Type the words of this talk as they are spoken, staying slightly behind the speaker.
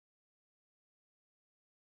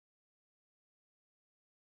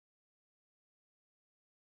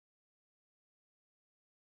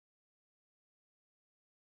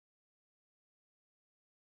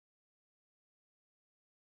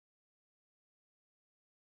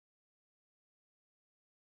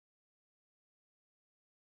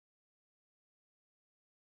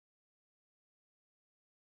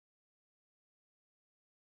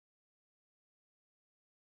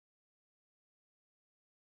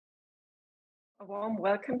A warm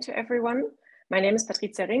welcome to everyone. My name is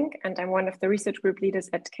Patricia Rink, and I'm one of the research group leaders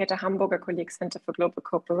at Käte Hamburger Kolleg Center for Global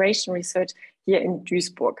Cooperation Research here in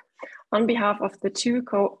Duisburg. On behalf of the two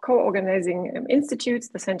co-organizing institutes,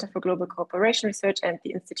 the Center for Global Cooperation Research and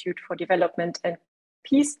the Institute for Development and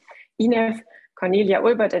Peace, INEF, Cornelia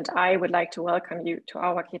Ulbert and I would like to welcome you to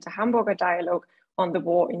our Käte Hamburger dialogue on the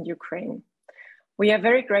war in Ukraine. We are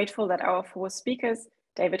very grateful that our four speakers,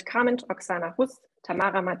 David Kament, Oksana Hus,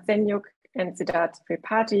 Tamara Matsenyuk, and Siddharth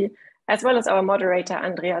Tripathi, as well as our moderator,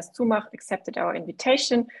 Andreas Zumach, accepted our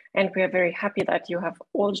invitation, and we are very happy that you have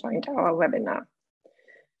all joined our webinar.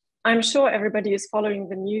 I'm sure everybody is following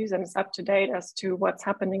the news and is up to date as to what's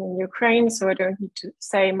happening in Ukraine, so I don't need to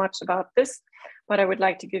say much about this, but I would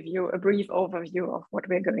like to give you a brief overview of what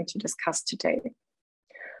we're going to discuss today.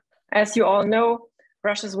 As you all know,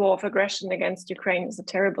 Russia's war of aggression against Ukraine is a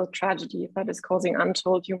terrible tragedy that is causing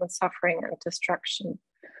untold human suffering and destruction.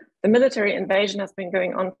 The military invasion has been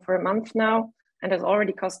going on for a month now and has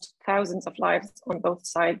already cost thousands of lives on both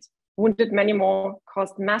sides, wounded many more,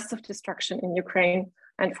 caused massive destruction in Ukraine,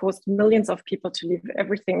 and forced millions of people to leave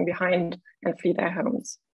everything behind and flee their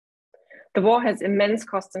homes. The war has immense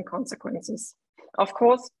costs and consequences. Of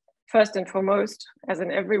course, first and foremost, as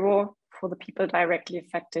in every war, for the people directly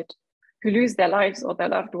affected, who lose their lives or their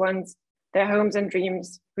loved ones, their homes and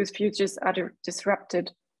dreams, whose futures are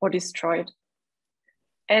disrupted or destroyed.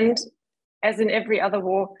 And as in every other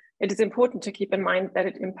war, it is important to keep in mind that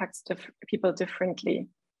it impacts people differently.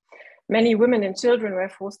 Many women and children were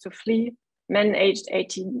forced to flee. Men aged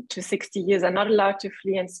 18 to 60 years are not allowed to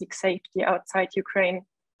flee and seek safety outside Ukraine.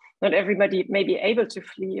 Not everybody may be able to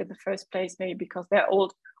flee in the first place, maybe because they're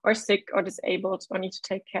old or sick or disabled or need to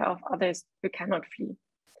take care of others who cannot flee.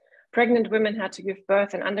 Pregnant women had to give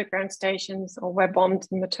birth in underground stations or were bombed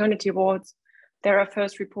in maternity wards. There are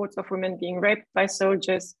first reports of women being raped by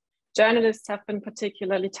soldiers. Journalists have been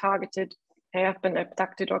particularly targeted. They have been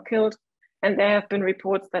abducted or killed. And there have been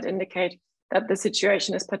reports that indicate that the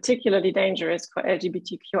situation is particularly dangerous for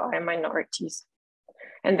LGBTQI minorities.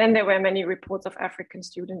 And then there were many reports of African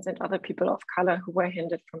students and other people of color who were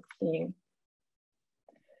hindered from fleeing.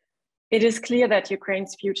 It is clear that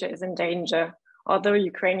Ukraine's future is in danger, although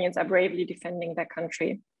Ukrainians are bravely defending their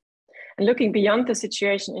country. And looking beyond the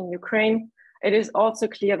situation in Ukraine, it is also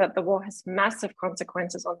clear that the war has massive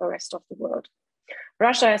consequences on the rest of the world.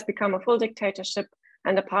 Russia has become a full dictatorship,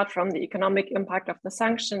 and apart from the economic impact of the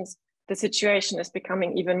sanctions, the situation is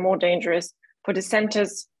becoming even more dangerous for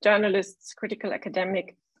dissenters, journalists, critical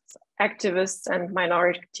academics, activists, and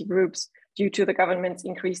minority groups due to the government's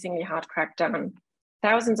increasingly hard crackdown.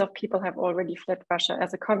 Thousands of people have already fled Russia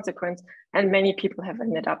as a consequence, and many people have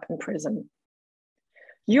ended up in prison.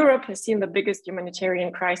 Europe has seen the biggest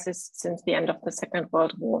humanitarian crisis since the end of the Second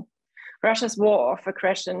World War. Russia's war of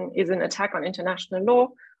aggression is an attack on international law,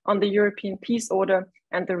 on the European peace order,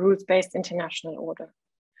 and the rules-based international order.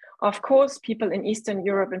 Of course, people in Eastern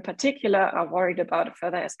Europe in particular are worried about a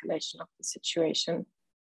further escalation of the situation.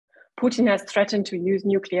 Putin has threatened to use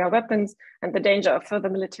nuclear weapons, and the danger of further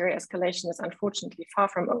military escalation is unfortunately far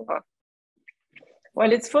from over.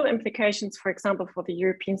 While its full implications, for example, for the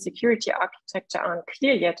European security architecture aren't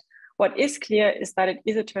clear yet, what is clear is that it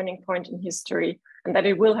is a turning point in history and that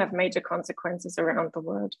it will have major consequences around the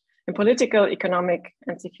world in political, economic,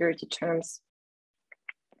 and security terms.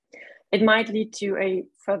 It might lead to a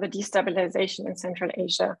further destabilization in Central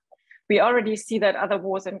Asia. We already see that other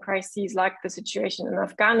wars and crises like the situation in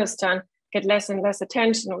Afghanistan get less and less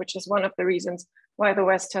attention, which is one of the reasons why the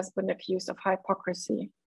West has been accused of hypocrisy.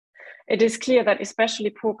 It is clear that especially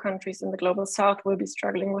poor countries in the global south will be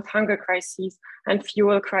struggling with hunger crises and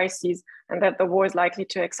fuel crises, and that the war is likely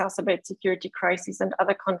to exacerbate security crises and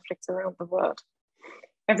other conflicts around the world.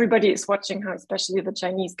 Everybody is watching how especially the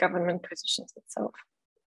Chinese government positions itself.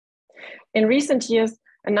 In recent years,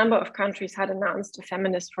 a number of countries had announced a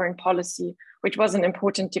feminist foreign policy, which was an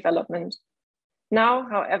important development. Now,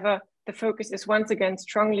 however, the focus is once again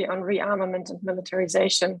strongly on re-armament and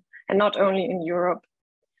militarization, and not only in Europe.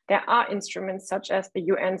 There are instruments such as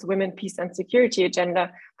the UN's Women, Peace and Security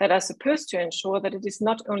Agenda that are supposed to ensure that it is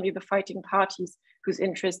not only the fighting parties whose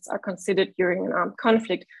interests are considered during an armed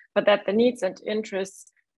conflict, but that the needs and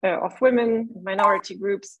interests of women, minority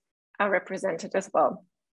groups are represented as well.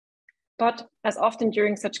 But as often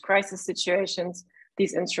during such crisis situations,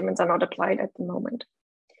 these instruments are not applied at the moment.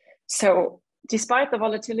 So despite the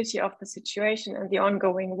volatility of the situation and the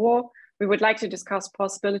ongoing war, we would like to discuss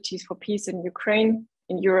possibilities for peace in Ukraine,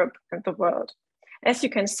 in Europe, and the world. As you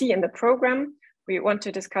can see in the program, we want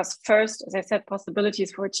to discuss first, as I said,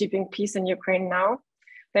 possibilities for achieving peace in Ukraine now,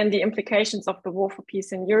 then the implications of the war for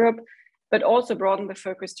peace in Europe, but also broaden the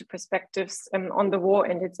focus to perspectives on the war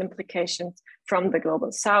and its implications from the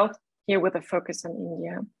global south, here with a focus on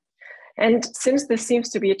India. And since this seems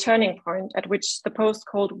to be a turning point at which the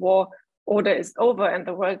post-Cold War order is over and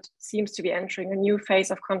the world seems to be entering a new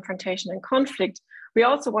phase of confrontation and conflict, we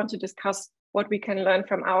also want to discuss what we can learn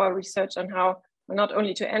from our research on how not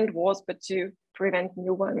only to end wars, but to prevent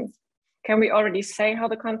new ones. Can we already say how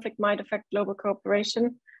the conflict might affect global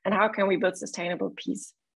cooperation, and how can we build sustainable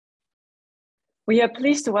peace? We are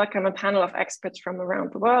pleased to welcome a panel of experts from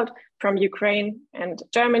around the world, from Ukraine and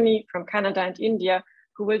Germany, from Canada and India,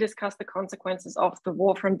 who will discuss the consequences of the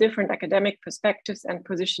war from different academic perspectives and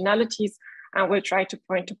positionalities, and will try to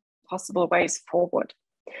point to possible ways forward.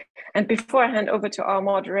 And before I hand over to our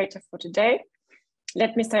moderator for today,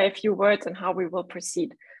 let me say a few words on how we will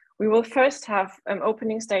proceed. We will first have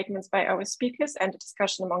opening statements by our speakers and a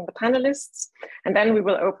discussion among the panelists, and then we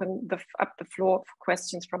will open up the floor for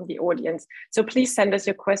questions from the audience. So please send us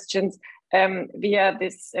your questions via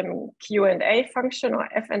this Q&A function or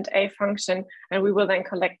F&A function, and we will then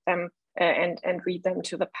collect them and read them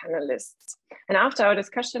to the panelists. And after our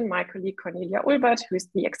discussion, my colleague Cornelia Ulbert, who is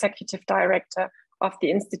the Executive Director of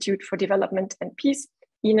the Institute for Development and Peace,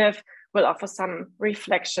 INEF, will offer some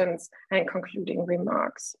reflections and concluding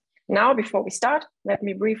remarks. Now, before we start, let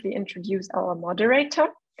me briefly introduce our moderator.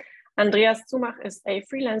 Andreas Zumach is a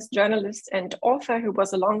freelance journalist and author who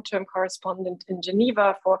was a long-term correspondent in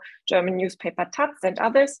Geneva for German newspaper Taz and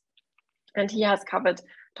others. And he has covered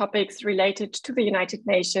topics related to the United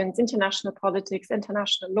Nations, international politics,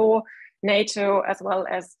 international law, NATO, as well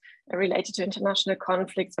as related to international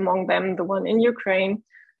conflicts, among them the one in Ukraine,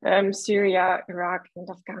 Syria, Iraq, and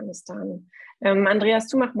Afghanistan.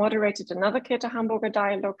 Andreas Zumach moderated another Käte Hamburger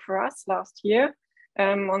dialogue for us last year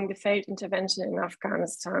on the failed intervention in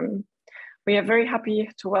Afghanistan. We are very happy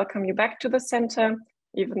to welcome you back to the center,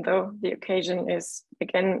 even though the occasion is,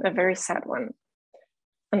 again, a very sad one.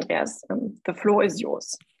 Andreas, the floor is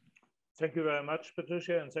yours. Thank you very much,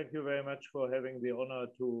 Patricia, and thank you very much for having the honor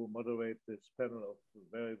to moderate this panel of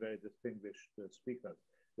very, very distinguished speakers.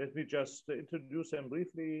 Let me just introduce them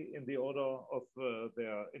briefly in the order of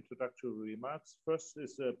their introductory remarks. First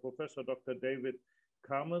is Professor Dr. David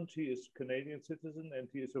Carmont. He is a Canadian citizen and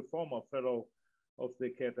he is a former fellow of the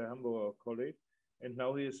Käte Hamburger Kolleg. And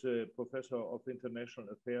now he is a professor of international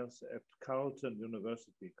affairs at Carleton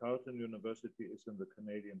University. Carleton University is in the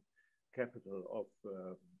Canadian capital of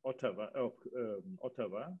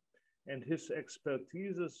Ottawa. And his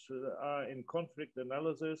expertises are in conflict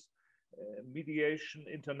analysis, mediation,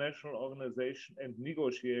 international organization and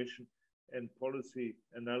negotiation and policy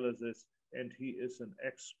analysis, and he is an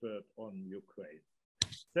expert on Ukraine.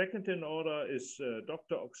 Second in order is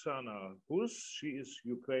Dr. Oksana Hus. She is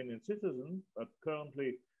Ukrainian citizen, but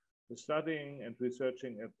currently studying and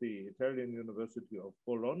researching at the Italian University of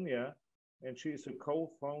Bologna, and she is a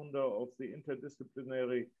co-founder of the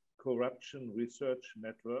Interdisciplinary Corruption Research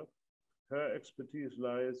Network. Her expertise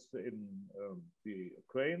lies in the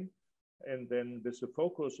Ukraine, and then with a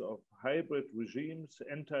focus of hybrid regimes,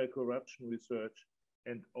 anti-corruption research,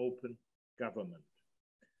 and open government.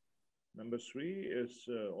 Number three is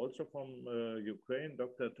also from Ukraine,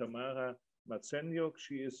 Dr. Tamara Matsenyuk.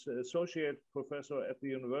 She is associate professor at the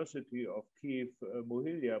University of Kyiv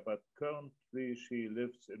Mohylia, but currently she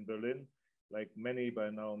lives in Berlin, like many by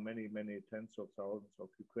now, many tens of thousands of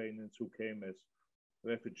Ukrainians who came as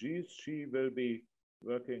refugees. She will be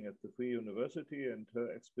working at the Free University, and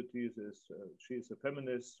her expertise is, she is a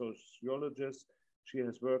feminist sociologist. She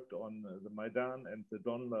has worked on the Maidan and the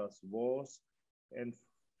Donbass wars, and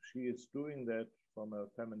she is doing that from a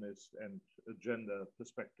feminist and a gender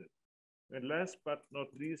perspective. And last but not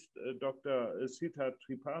least, Dr. Sita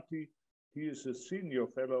Tripathi. He is a senior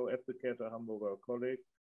fellow at the Käte Hamburger Kolleg,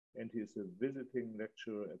 and he is a visiting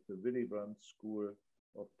lecturer at the Willy Brandt School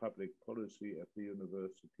of Public Policy at the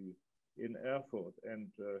University in Erfurt. And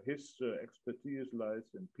his expertise lies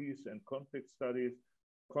in peace and conflict studies,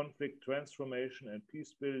 conflict transformation and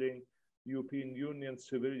peace building, European Union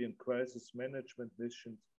civilian crisis management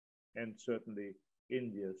missions, and certainly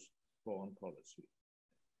India's foreign policy.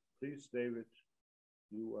 Please, David,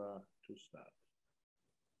 you are to start.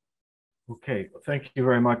 Okay, thank you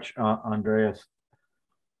very much, Andreas.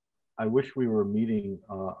 I wish we were meeting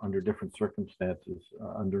under different circumstances.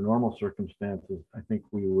 Under normal circumstances, I think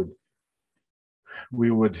we would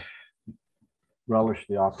relish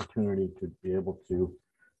the opportunity to be able to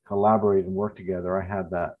collaborate and work together. I had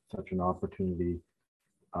such an opportunity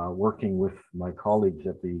working with my colleagues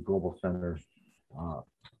at the Global Center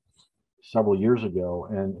several years ago,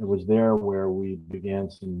 and it was there where we began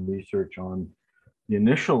some research on the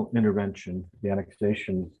initial intervention, the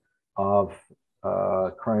annexation of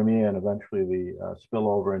Crimea and eventually the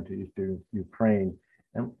spillover into Eastern Ukraine.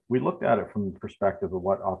 And we looked at it from the perspective of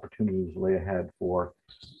what opportunities lay ahead for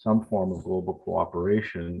some form of global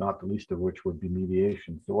cooperation, not the least of which would be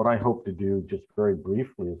mediation. So what I hope to do just very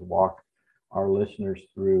briefly is walk our listeners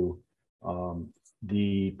through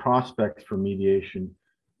the prospects for mediation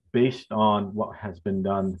based on what has been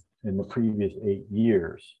done in the previous 8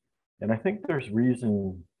 years. And I think there's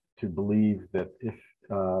reason to believe that if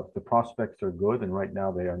the prospects are good, and right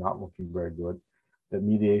now they are not looking very good, that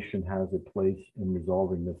mediation has a place in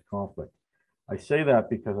resolving this conflict. I say that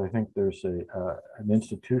because I think there's an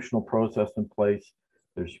institutional process in place.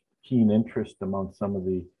 There's keen interest among some of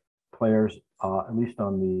the players, at least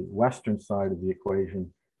on the Western side of the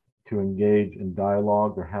equation, to engage in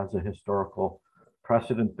dialogue. There has a historical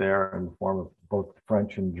precedent there in the form of both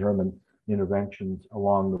French and German interventions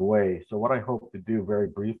along the way. So what I hope to do very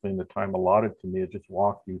briefly in the time allotted to me is just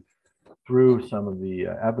walk you through some of the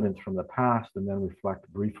evidence from the past and then reflect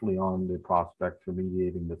briefly on the prospects for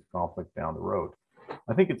mediating this conflict down the road.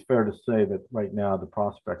 I think it's fair to say that right now the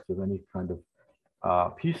prospects of any kind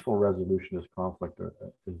of peaceful resolution of this conflict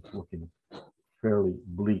is looking fairly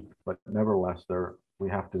bleak, but nevertheless we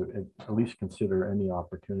have to at least consider any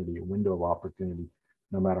opportunity, a window of opportunity,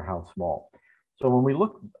 no matter how small. So when we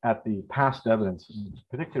look at the past evidence, in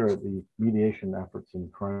particular the mediation efforts in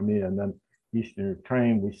Crimea and then Eastern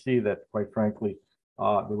Ukraine, we see that, quite frankly,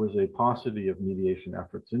 there was a paucity of mediation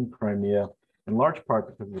efforts in Crimea, in large part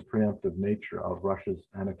because of the preemptive nature of Russia's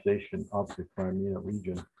annexation of the Crimea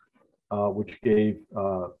region, which gave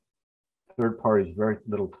third parties very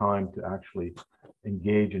little time to actually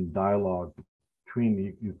engage in dialogue between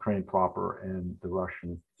the Ukraine proper and the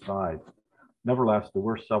Russian side. Nevertheless, there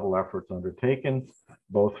were several efforts undertaken,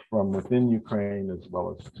 both from within Ukraine as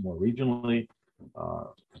well as more regionally.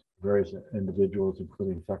 Various individuals,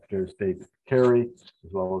 including Secretary of State Kerry,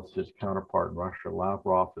 as well as his counterpart in Russia,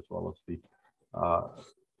 Lavrov, as well as the,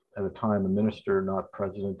 at the time, the minister, not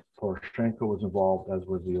President Poroshenko, was involved, as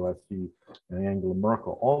was the OSCE and Angela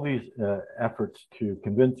Merkel. All these efforts to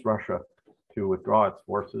convince Russia to withdraw its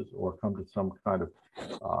forces or come to some kind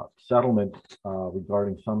of settlement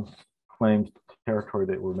regarding some claims to territory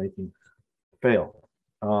that were making failed.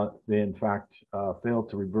 They, in fact,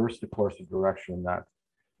 failed to reverse the course of direction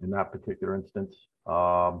in that particular instance,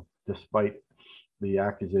 despite the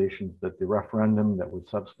accusations that the referendum that would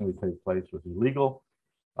subsequently take place was illegal.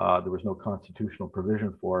 There was no constitutional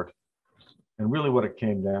provision for it. And really what it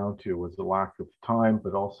came down to was the lack of time,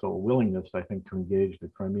 but also a willingness, I think, to engage the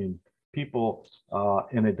Crimean people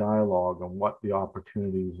in a dialogue on what the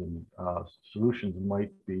opportunities and solutions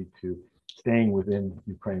might be to staying within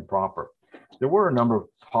Ukraine proper. There were a number of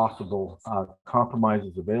possible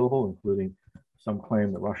compromises available, including some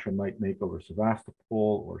claim that Russia might make over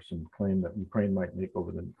Sevastopol or some claim that Ukraine might make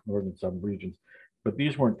over the northern sub-regions, but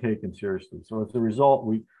these weren't taken seriously. So as a result,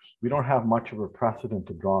 we don't have much of a precedent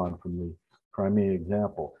to draw on from the Crimea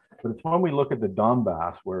example. But it's when we look at the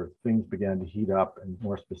Donbass where things began to heat up, and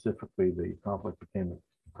more specifically, the conflict became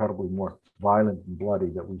incredibly more violent and bloody,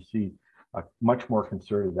 that we see a much more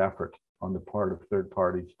concerted effort on the part of third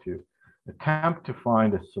parties to attempt to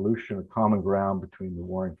find a solution, a common ground between the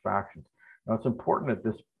warring factions. Now, it's important at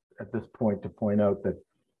this point to point out that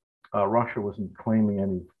Russia wasn't claiming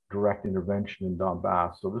any direct intervention in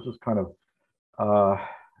Donbass. So this was kind of a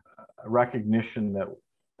recognition that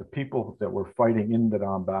the people that were fighting in the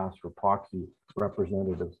Donbass were proxy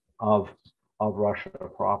representatives of Russia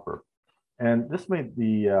proper. And this made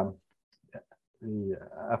the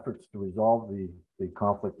efforts to resolve the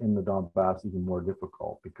conflict in the Donbass even more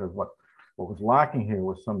difficult, because what was lacking here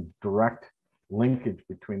was some direct linkage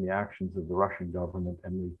between the actions of the Russian government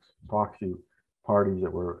and the proxy parties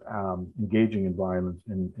that were engaging in violence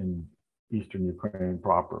in Eastern Ukraine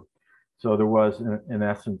proper. So there was, in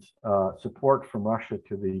essence, support from Russia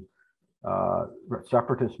to the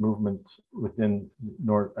separatist movements within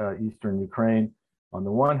Eastern Ukraine on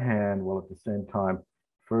the one hand, while at the same time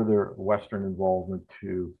further Western involvement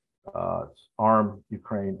to arm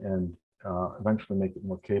Ukraine and eventually make it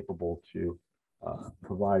more capable to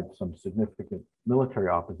provide some significant military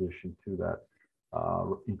opposition to that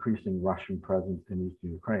increasing Russian presence in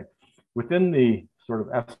Eastern Ukraine. Within the sort of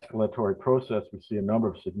escalatory process, we see a number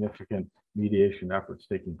of significant mediation efforts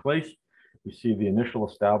taking place. We see the initial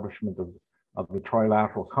establishment of the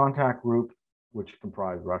trilateral contact group, which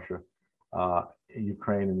comprised Russia,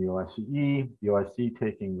 Ukraine, and the OSCE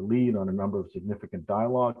taking the lead on a number of significant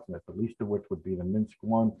dialogues, not the least of which would be the Minsk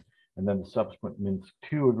I and then the subsequent Minsk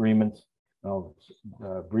II agreements. I'll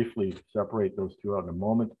briefly separate those two out in a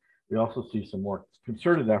moment. We also see some more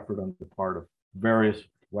concerted effort on the part of various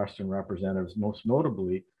Western representatives, most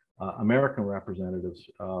notably American representatives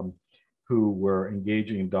who were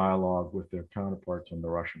engaging in dialogue with their counterparts on the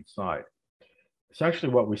Russian side.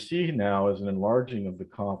 Essentially, what we see now is an enlarging of the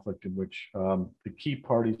conflict in which the key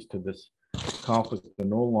parties to this conflict are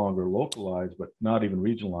no longer localized, but not even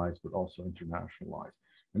regionalized, but also internationalized.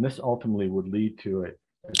 And this ultimately would lead to a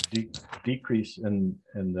decrease in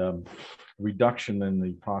reduction in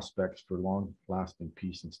the prospects for long-lasting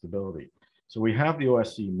peace and stability. So we have the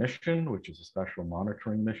OSCE mission, which is a special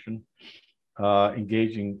monitoring mission,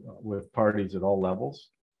 engaging with parties at all levels.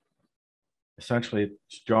 Essentially,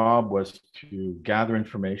 its job was to gather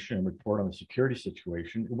information and report on the security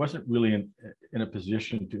situation. It wasn't really in a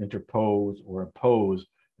position to interpose or impose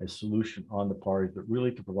a solution on the parties, but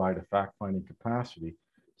really to provide a fact-finding capacity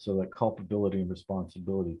so that culpability and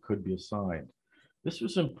responsibility could be assigned. This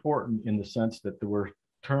was important in the sense that there were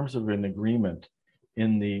terms of an agreement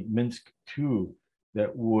in the Minsk II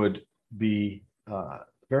that would be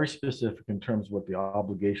very specific in terms of what the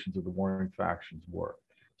obligations of the warring factions were.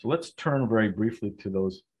 So let's turn very briefly to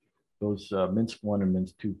those Minsk I and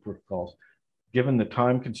Minsk II protocols. Given the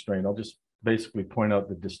time constraint, I'll just basically point out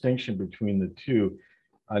the distinction between the two.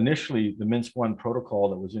 Initially, the Minsk I protocol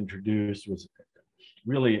that was introduced was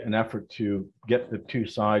really an effort to get the two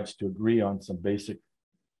sides to agree on some basic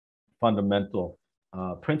fundamental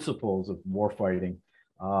principles of warfighting.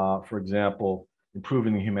 For example,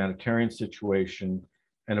 improving the humanitarian situation,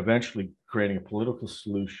 and eventually creating a political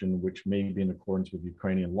solution which may be in accordance with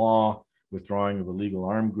Ukrainian law, withdrawing of illegal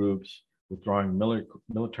armed groups, withdrawing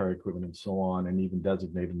military equipment and so on, and even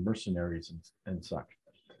designated mercenaries and such.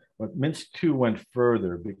 But Minsk II went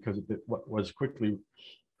further because what was quickly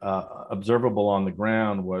observable on the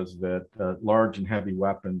ground was that large and heavy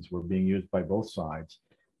weapons were being used by both sides,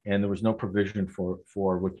 and there was no provision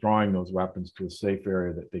for withdrawing those weapons to a safe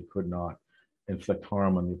area that they could not inflict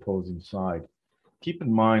harm on the opposing side. Keep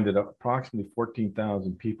in mind that approximately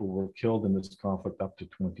 14,000 people were killed in this conflict up to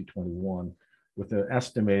 2021, with an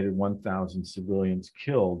estimated 1,000 civilians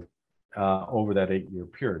killed over that 8-year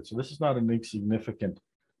period. So this is not an insignificant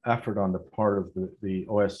effort on the part of the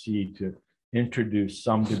OSCE to introduce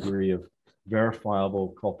some degree of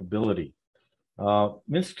verifiable culpability.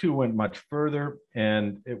 Minsk II went much further,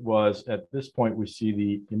 and it was at this point we see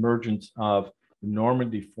the emergence of the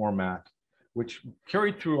Normandy format, which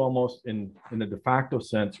carried through almost in a de facto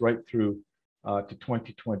sense right through to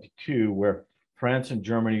 2022, where France and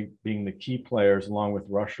Germany, being the key players, along with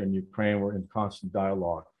Russia and Ukraine, were in constant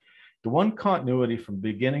dialogue. The one continuity from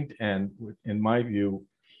beginning to end, in my view,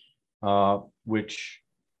 which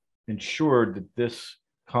ensured that this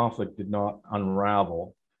conflict did not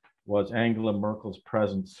unravel, was Angela Merkel's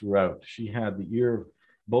presence throughout. She had the ear of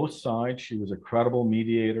both sides. She was a credible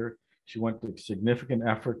mediator. She went to significant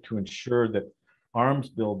effort to ensure that arms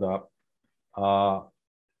buildup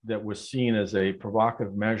that was seen as a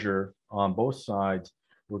provocative measure on both sides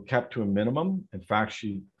were kept to a minimum. In fact,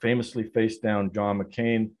 she famously faced down John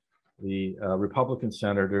McCain, the Republican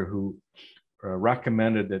senator who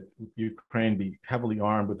recommended that Ukraine be heavily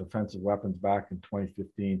armed with offensive weapons back in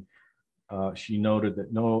 2015. She noted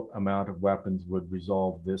that no amount of weapons would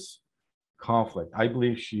resolve this conflict. I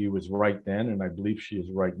believe she was right then, and I believe she is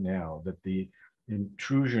right now, that the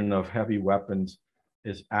intrusion of heavy weapons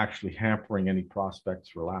is actually hampering any prospects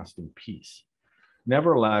for lasting peace.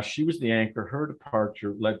 Nevertheless, she was the anchor. Her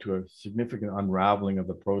departure led to a significant unraveling of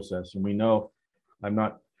the process, and we know,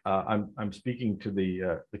 I'm speaking to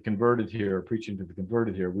the converted here, preaching to the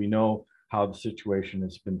converted here. We know how the situation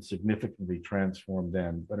has been significantly transformed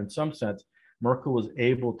then, but in some sense, Merkel was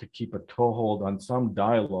able to keep a toehold on some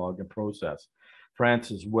dialogue and process.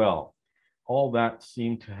 France as well. All that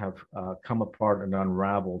seemed to have come apart and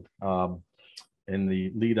unraveled in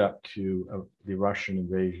the lead up to the Russian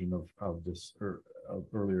invasion of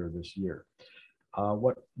earlier this year.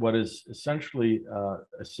 What is essentially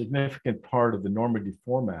a significant part of the Normandy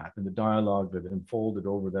format and the dialogue that unfolded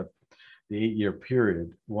over the 8-year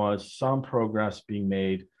period was some progress being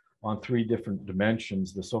made on 3 different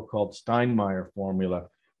dimensions, the so-called Steinmeier formula,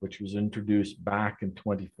 which was introduced back in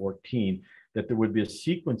 2014, that there would be a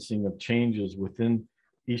sequencing of changes within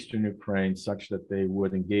Eastern Ukraine such that they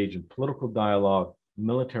would engage in political dialogue,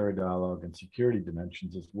 military dialogue, and security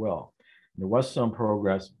dimensions as well. And there was some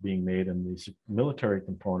progress being made in the military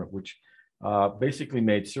component, which basically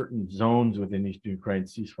made certain zones within Eastern Ukraine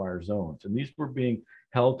ceasefire zones. And these were being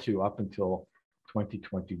held to up until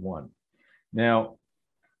 2021. Now,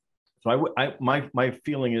 so my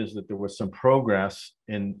feeling is that there was some progress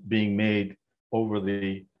in being made over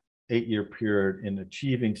the 8-year period in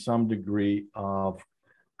achieving some degree of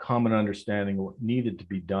common understanding of what needed to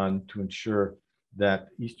be done to ensure that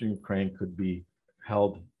Eastern Ukraine could be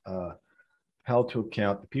held to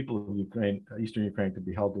account. The people of Ukraine, Eastern Ukraine, could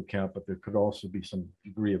be held to account, but there could also be some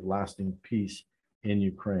degree of lasting peace in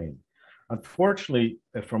Ukraine. Unfortunately,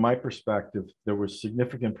 from my perspective, there was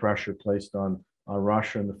significant pressure placed on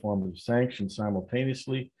Russia in the form of sanctions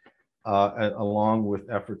simultaneously, along with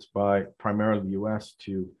efforts by primarily the US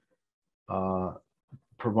to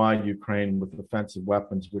provide Ukraine with offensive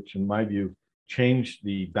weapons, which in my view changed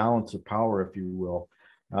the balance of power, if you will.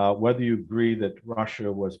 Whether you agree that Russia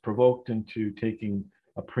was provoked into taking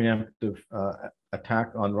a preemptive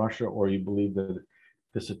attack on Russia, or you believe that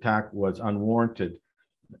this attack was unwarranted,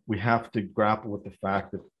 we have to grapple with the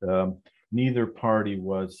fact that neither party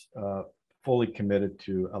was fully committed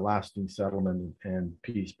to a lasting settlement and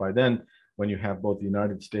peace. By then, when you have both the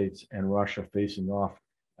United States and Russia facing off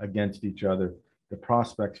against each other, the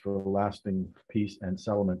prospects for lasting peace and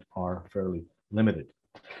settlement are fairly limited.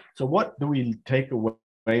 So what do we take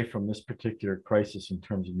away from this particular crisis in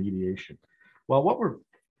terms of mediation? Well, what we're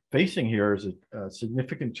facing here is a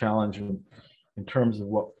significant challenge in terms of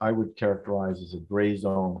what I would characterize as a gray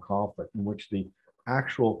zone conflict, in which the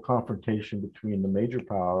actual confrontation between the major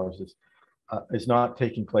powers is not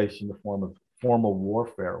taking place in the form of formal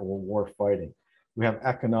warfare or war fighting. We have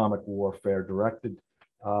economic warfare directed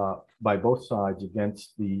by both sides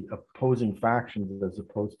against the opposing factions, as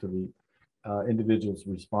opposed to the individuals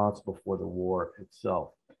responsible for the war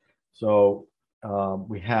itself. So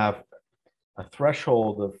we have a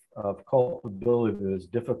threshold of culpability that is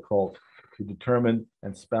difficult to determine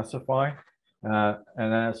and specify.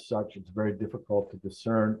 And as such, it's very difficult to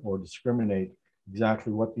discern or discriminate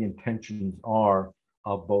exactly what the intentions are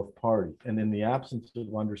of both parties. And in the absence of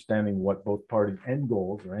understanding what both parties' end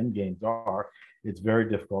goals or end games are, it's very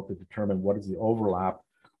difficult to determine what is the overlap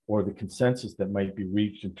or the consensus that might be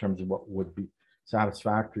reached in terms of what would be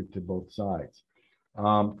satisfactory to both sides.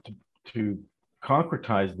 To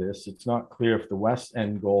concretize this, it's not clear if the West's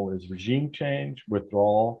end goal is regime change,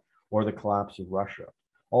 withdrawal, or the collapse of Russia.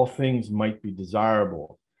 All things might be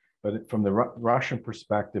desirable, but from the Russian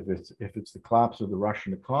perspective, if it's the collapse of the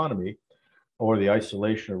Russian economy or the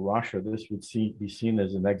isolation of Russia, this would be seen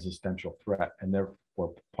as an existential threat, and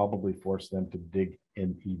therefore probably force them to dig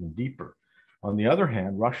in even deeper. On the other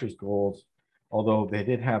hand, Russia's goals, although they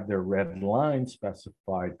did have their red lines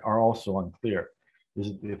specified, are also unclear. Is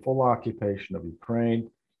it the full occupation of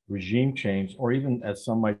Ukraine, regime change, or even, as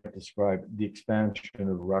some might describe, the expansion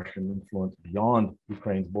of Russian influence beyond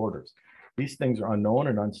Ukraine's borders? These things are unknown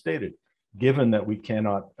and unstated, given that we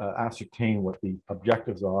cannot ascertain what the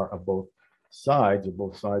objectives are of both sides of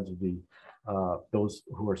the those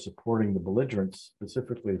who are supporting the belligerents,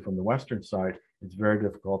 specifically from the Western side. It's very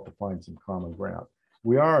difficult to find some common ground.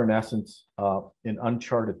 We are, in essence, in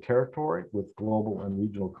uncharted territory with global and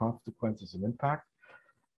regional consequences and impact.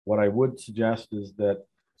 What I would suggest is that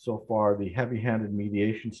so far, the heavy-handed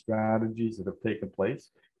mediation strategies that have taken place,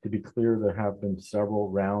 to be clear, there have been several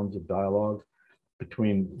rounds of dialogue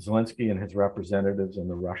between Zelensky and his representatives and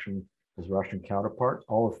his Russian counterparts.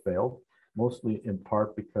 All have failed, mostly in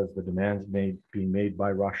part because the demands being made by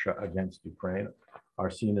Russia against Ukraine are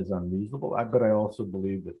seen as unreasonable. But I also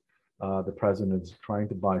believe that the president is trying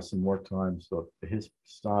to buy some more time so his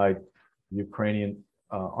side, the Ukrainian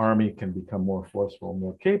army, can become more forceful,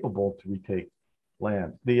 more capable to retake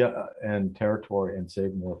land and territory and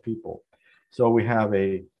save more people. So we have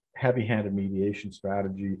a heavy-handed mediation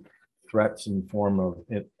strategy, threats in the form of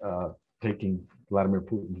taking Vladimir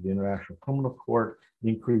Putin to the International Criminal Court,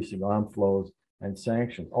 increasing arms flows, and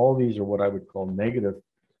sanctions. All these are what I would call negative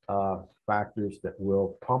factors that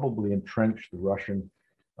will probably entrench the Russian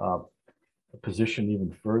position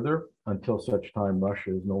even further until such time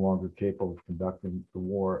Russia is no longer capable of conducting the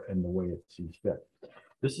war in the way it sees fit.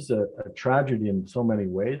 This is a tragedy in so many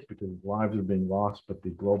ways because lives are being lost, but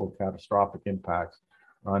the global catastrophic impacts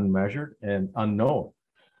are unmeasured and unknown.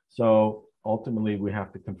 So ultimately, we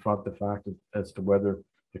have to confront the fact as to whether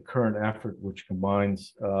the current effort, which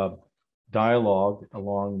combines dialogue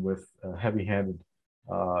along with heavy-handed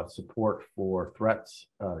support for threats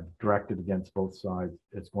directed against both sides,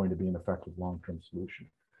 is going to be an effective long-term solution.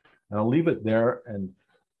 And I'll leave it there, and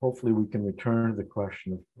hopefully we can return to the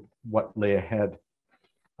question of what lay ahead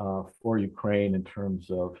for Ukraine in terms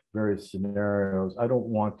of various scenarios. I don't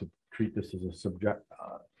want to treat this as a subject,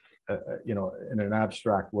 in an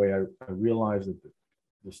abstract way. I realize that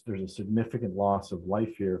there's a significant loss of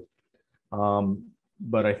life here,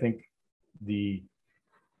 but I think the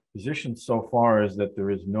position so far is that there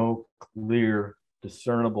is no clear,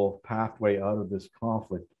 discernible pathway out of this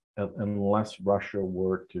conflict unless Russia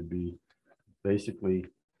were to be basically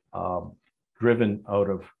driven out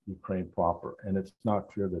of Ukraine proper. And it's not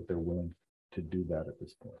clear that they're willing to do that at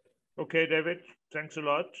this point. Okay, David, thanks a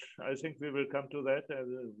lot. I think we will come to that. There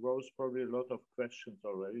rose probably a lot of questions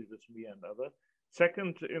already with me and others.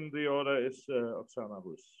 Second in the order is Oksana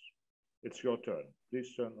Bus. It's your turn. Please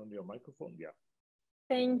turn on your microphone. Yeah.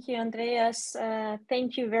 Thank you, Andreas.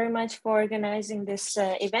 Thank you very much for organizing this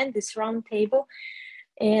event, this roundtable.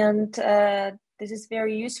 And this is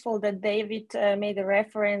very useful that David made a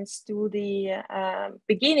reference to the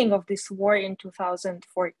beginning of this war in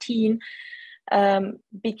 2014,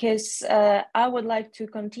 because I would like to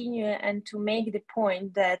continue and to make the point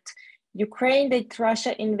that Ukraine that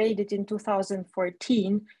Russia invaded in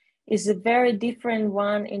 2014 is a very different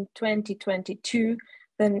one in 2022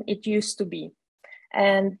 than it used to be.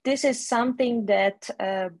 And this is something that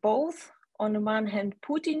both, on the one hand,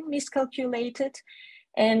 Putin miscalculated,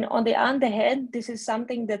 and on the other hand, this is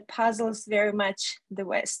something that puzzles very much the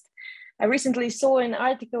West. I recently saw an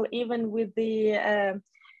article even with the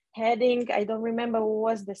heading, I don't remember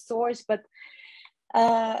what was the source, but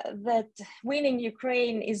that winning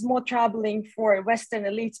Ukraine is more troubling for Western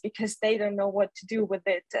elites because they don't know what to do with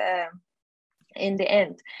it in the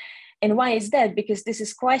end. And why is that? Because this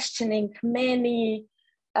is questioning many,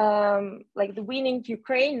 like the winning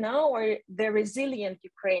Ukraine now or the resilient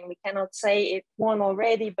Ukraine. We cannot say it won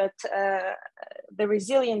already, but the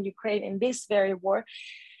resilient Ukraine in this very war.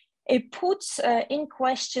 It puts in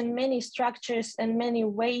question many structures and many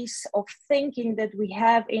ways of thinking that we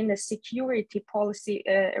have in the security policy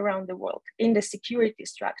around the world, in the security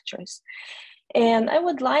structures. And I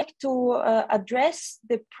would like to address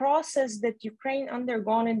the process that Ukraine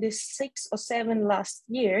undergone in these 6 or 7 last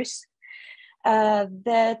years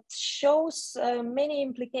that shows many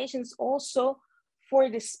implications also for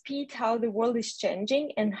the speed how the world is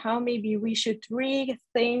changing and how maybe we should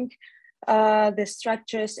rethink the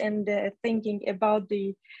structures and the thinking about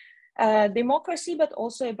the democracy, but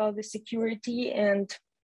also about the security and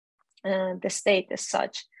the state as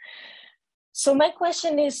such. So my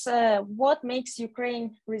question is, what makes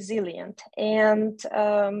Ukraine resilient? And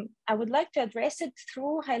I would like to address it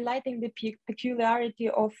through highlighting the peculiarity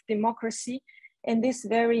of democracy in this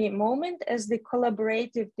very moment as the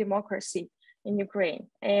collaborative democracy in Ukraine.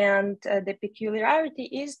 And the peculiarity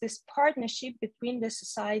is this partnership between the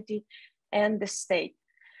society and the state.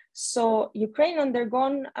 So Ukraine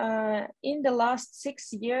undergone in the last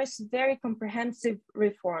 6 years very comprehensive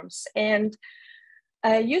reforms, and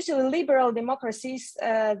usually liberal democracies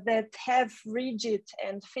that have rigid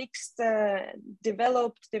and fixed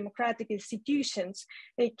developed democratic institutions,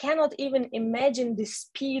 they cannot even imagine the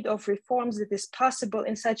speed of reforms that is possible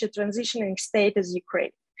in such a transitioning state as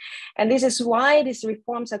Ukraine. And this is why these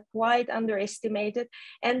reforms are quite underestimated,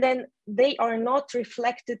 and then they are not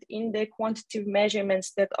reflected in the quantitative measurements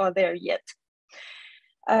that are there yet.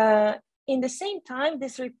 In the same time,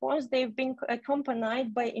 these reforms, they've been accompanied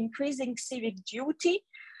by increasing civic duty,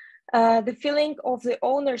 the feeling of the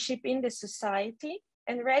ownership in the society,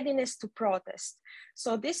 and readiness to protest.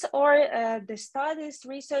 So these are the studies,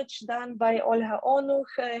 research done by Olha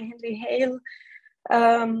Onuch, Henry Hale,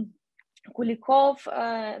 Kulikov,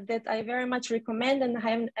 that I very much recommend, and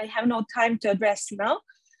I have no time to address now,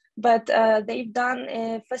 but they've done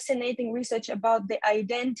fascinating research about the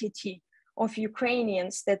identity of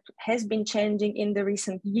Ukrainians that has been changing in the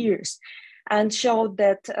recent years, and showed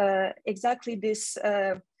that exactly this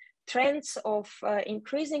trends of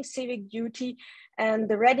increasing civic duty and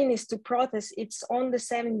the readiness to protest, it's on the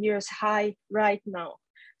 7 years high right now.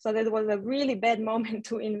 So that was a really bad moment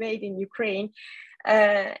to invade in Ukraine,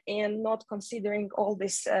 and not considering all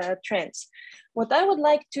these trends. What I would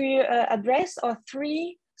like to address are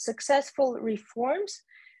 3 successful reforms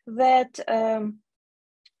that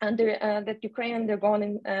that Ukraine undergone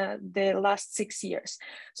in the last 6 years.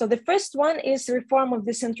 So the first one is reform of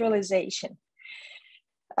decentralization.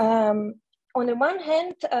 On the one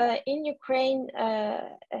hand, in Ukraine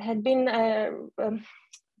had been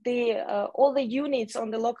all the units on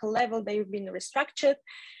the local level, they've been restructured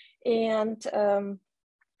and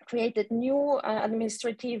created new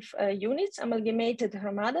administrative units, amalgamated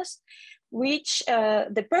hromadas, which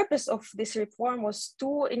the purpose of this reform was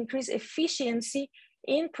to increase efficiency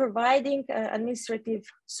in providing administrative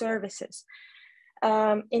services.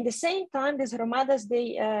 In the same time, these hromadas, they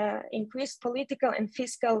increased political and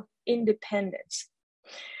fiscal independence.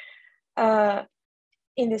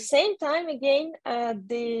 In the same time, again,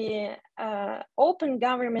 the open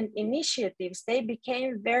government initiatives, they became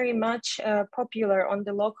very much popular on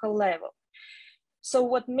the local level. So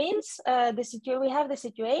what means we have the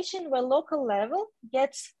situation where local level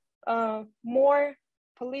gets more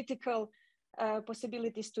political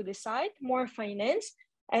possibilities to decide, more finance,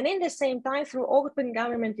 and in the same time, through open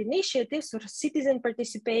government initiatives or citizen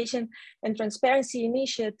participation and transparency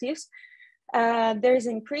initiatives, there is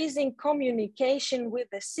increasing communication with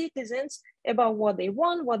the citizens about what they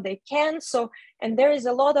want, what they can. And there is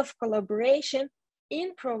a lot of collaboration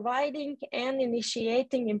in providing and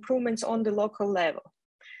initiating improvements on the local level.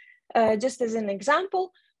 Just as an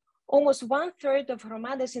example, almost 1/3 of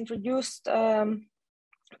Hromadas introduced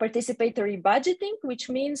participatory budgeting, which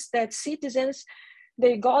means that citizens,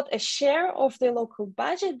 they got a share of the local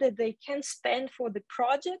budget that they can spend for the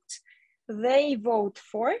projects they vote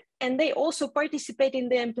for, and they also participate in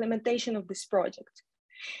the implementation of this project,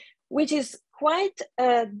 which is quite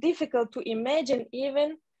difficult to imagine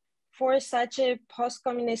even for such a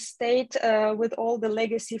post-communist state with all the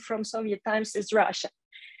legacy from Soviet times as Russia.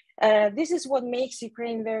 This is what makes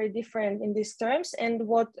Ukraine very different in these terms and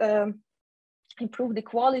what improved the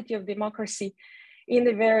quality of democracy in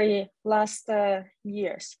the very last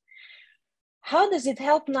years. How does it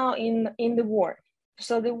help now in the war?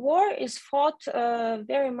 So the war is fought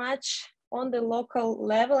very much on the local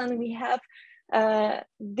level, and we have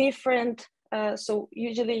different, so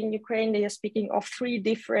usually in Ukraine, they are speaking of 3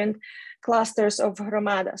 different clusters of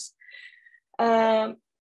Hromadas.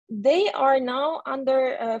 They are now under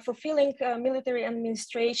fulfilling military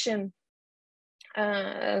administration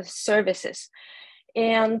services.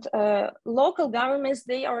 And local governments,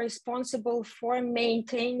 they are responsible for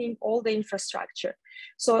maintaining all the infrastructure.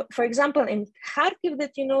 So for example, in Kharkiv,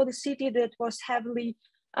 that you know, the city that was heavily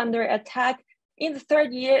under attack, in the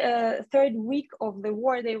third week of the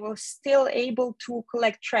war, they were still able to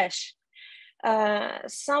collect trash.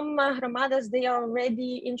 Some Hromadas, they are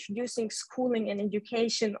already introducing schooling and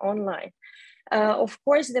education online. Of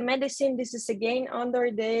course, the medicine, this is again under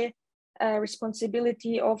the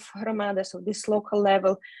responsibility of Hromadas, so this local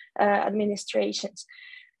level administrations.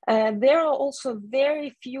 There are also very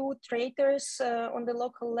few traitors on the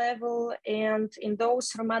local level, and in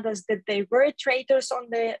those Hromadas that they were traitors on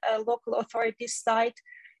the local authorities side,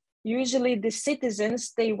 usually the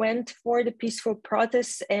citizens, they went for the peaceful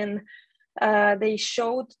protests and they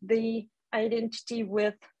showed the identity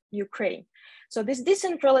with Ukraine. So this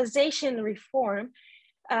decentralization reform,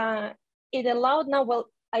 it allowed now, well,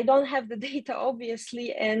 I don't have the data, obviously,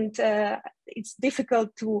 and it's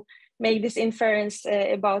difficult to make this inference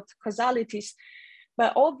about causalities,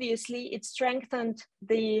 but obviously it strengthened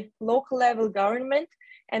the local level government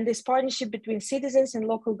and this partnership between citizens and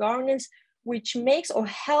local governance, which makes or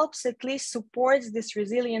helps at least supports this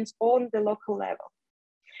resilience on the local level.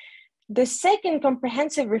 The second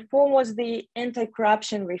comprehensive reform was the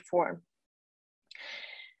anti-corruption reform.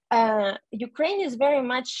 Ukraine is very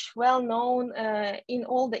much well known in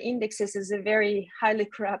all the indexes as a very highly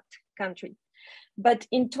corrupt country. But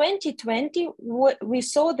in 2020, we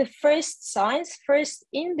saw the first signs, first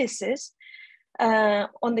indices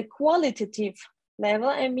on the qualitative level,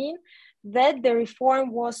 I mean, that the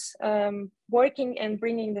reform was working and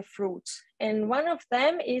bringing the fruits. And one of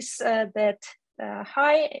them is that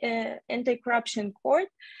High Anti-Corruption Court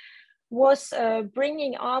was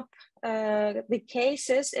bringing up the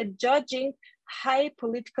cases and judging high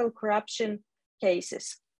political corruption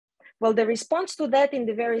cases. Well, the response to that in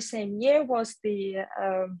the very same year was the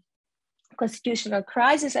constitutional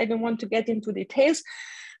crisis. I don't want to get into details,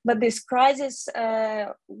 but this crisis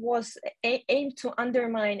was aimed to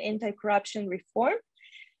undermine anti-corruption reform.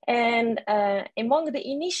 And among the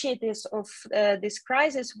initiatives of this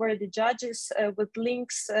crisis were the judges with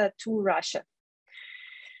links to Russia.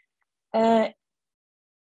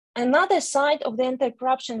 Another side of the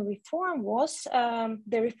anti-corruption reform was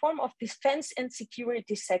the reform of defense and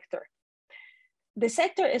security sector. The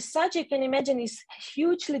sector as such, you can imagine, is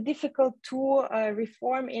hugely difficult to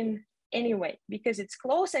reform in any way because it's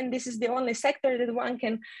closed, and this is the only sector that one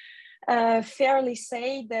can fairly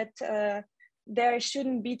say that there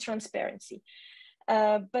shouldn't be transparency.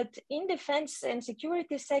 But in defense and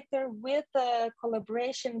security sector, with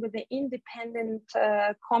collaboration with the independent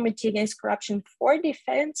Committee Against Corruption for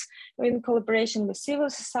Defense, in collaboration with civil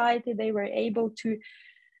society, they were able to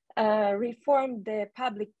reform the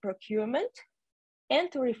public procurement and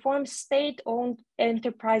to reform state-owned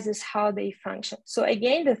enterprises, how they function. So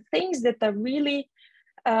again, the things that are really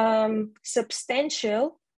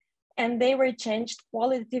substantial, and they were changed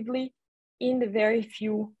qualitatively in the very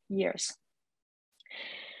few years.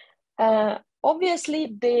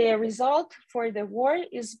 Obviously, the result for the war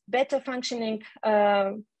is better functioning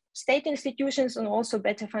state institutions and also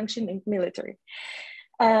better functioning military.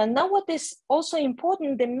 Now, what is also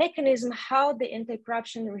important, the mechanism how the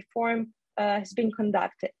anti-corruption reform has been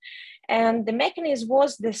conducted. And the mechanism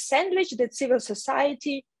was the sandwich that civil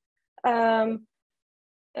society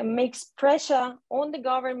makes pressure on the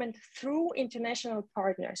government through international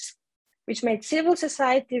partners, which made civil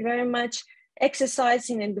society very much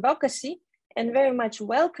exercising advocacy and very much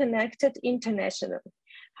well connected internationally.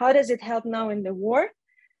 How does it help now in the war?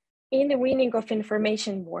 In the winning of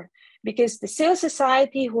information war, because the civil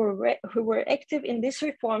society who were active in these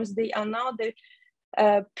reforms, they are now the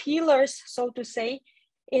pillars, so to say,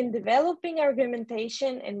 in developing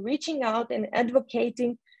argumentation and reaching out and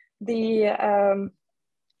advocating the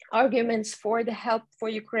arguments for the help for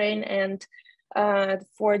Ukraine and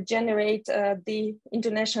for generate the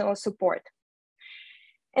international support.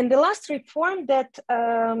 And the last reform that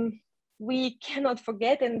we cannot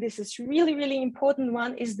forget, and this is really, really important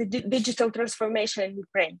one, is the digital transformation in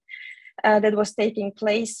Ukraine that was taking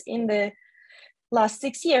place in the last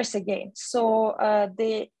 6 years again. So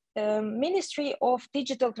the Ministry of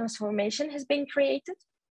Digital Transformation has been created,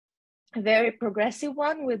 a very progressive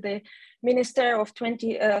one with the minister of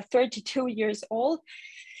 32 years old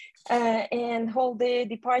and hold the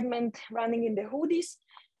department running in the hoodies.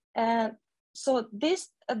 So this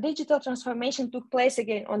digital transformation took place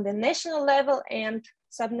again on the national level and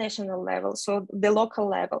subnational level, so the local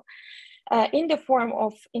level, in the form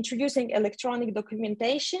of introducing electronic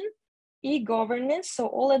documentation, e-governance, so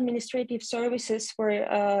all administrative services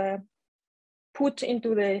were put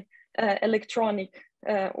into the electronic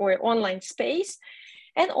or online space,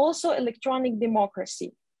 and also electronic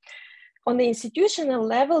democracy. On the institutional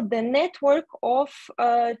level, the network of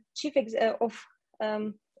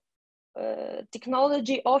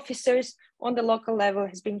technology officers on the local level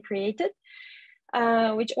has been created,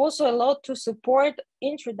 which also allowed to support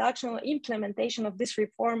introduction or implementation of this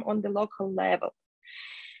reform on the local level.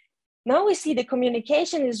 Now we see the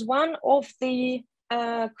communication is one of the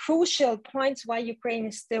crucial points why Ukraine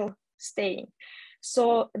is still staying.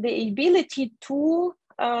 So the ability to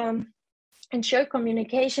ensure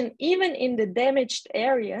communication, even in the damaged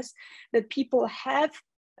areas, that people have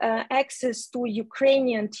access to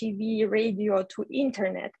Ukrainian TV, radio, to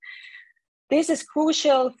internet. This is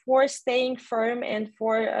crucial for staying firm and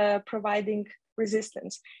for providing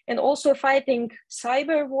resistance. And also fighting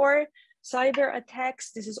cyber war, cyber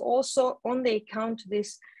attacks. This is also on the account to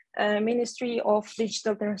this Ministry of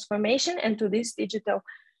Digital Transformation and to this digital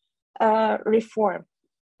reform.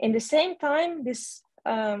 In the same time, this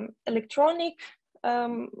electronic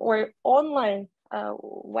or online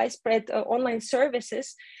widespread online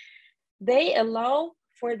services, they allow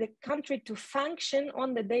for the country to function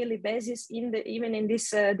on the daily basis even in this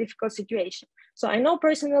difficult situation. So I know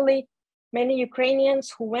personally many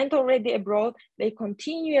Ukrainians who went already abroad, they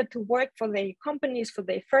continue to work for their companies, for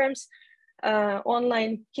their firms,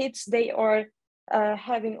 online kids, they are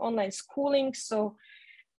having online schooling. So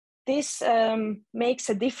this makes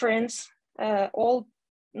a difference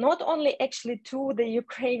not only actually to the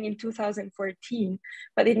Ukraine in 2014,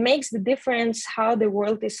 but it makes the difference how the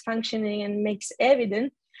world is functioning and makes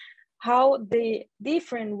evident how the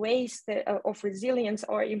different ways of resilience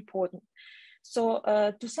are important. So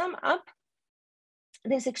to sum up,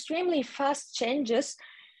 these extremely fast changes,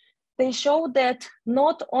 they show that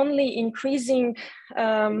not only increasing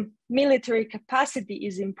military capacity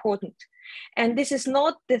is important, and this is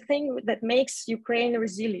not the thing that makes Ukraine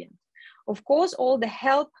resilient. Of course, all the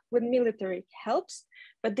help with military helps,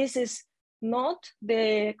 but this is not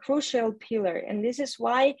the crucial pillar. And this is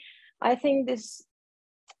why I think this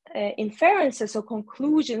inferences or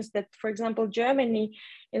conclusions that, for example, Germany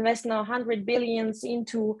invests now 100 billions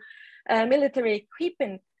into military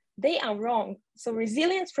equipment, they are wrong. So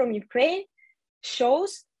resilience from Ukraine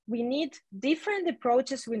shows we need different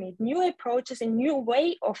approaches, we need new approaches, a new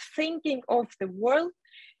way of thinking of the world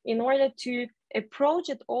in order to approach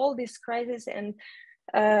at all this crisis and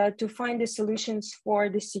to find the solutions for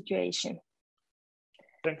this situation.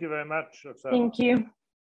 Thank you very much, Oksana. Thank you.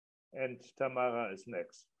 And Tamara is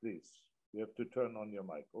next, please. You have to turn on your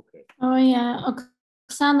mic, okay. Oh yeah,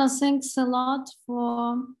 Oksana, thanks a lot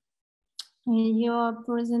for your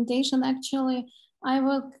presentation. Actually, I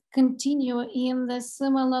will continue in the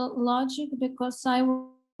similar logic because I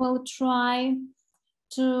will try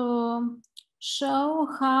to show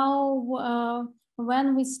how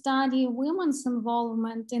when we study women's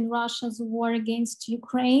involvement in Russia's war against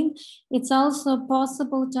Ukraine, it's also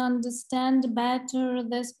possible to understand better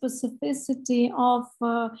the specificity of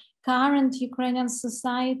current Ukrainian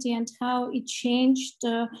society and how it changed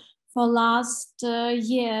for last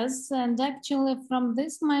years. And actually from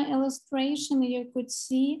this, my illustration, you could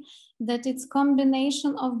see that it's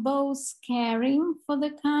combination of both caring for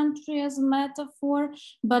the country as a metaphor,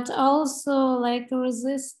 but also like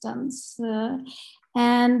resistance.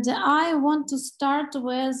 And I want to start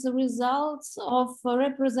with the results of a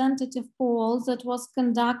representative poll that was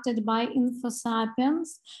conducted by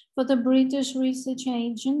InfoSapiens for the British Research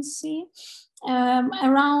Agency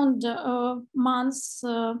around a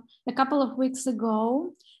couple of weeks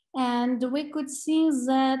ago. And we could see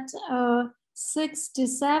that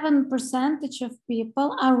 67% of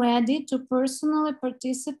people are ready to personally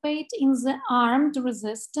participate in the armed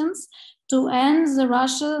resistance to end the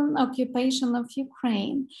Russian occupation of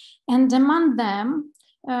Ukraine. And among them,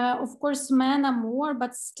 of course, men are more,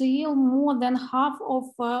 but still more than half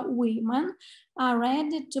of women are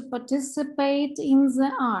ready to participate in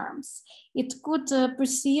the arms. It could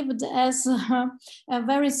perceived as a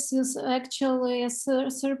very actually a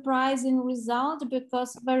surprising result,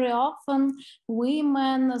 because very often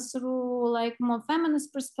women, through like more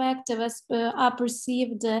feminist perspective, are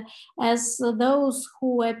perceived as those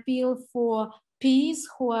who appeal for peace,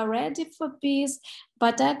 who are ready for peace.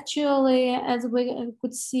 But actually, as we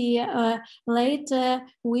could see later,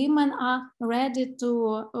 women are ready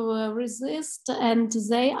to resist, and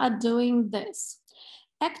they are doing this.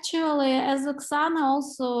 Actually, as Oksana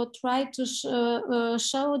also tried to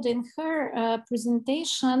show in her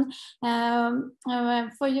presentation,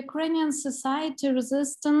 for Ukrainian society,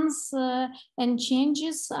 resistance and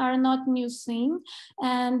changes are not new thing.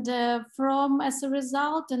 And as a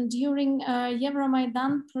result, and during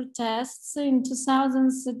Euromaidan protests in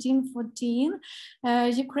 2013-14,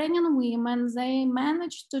 Ukrainian women, they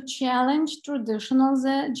managed to challenge traditional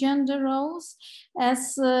gender roles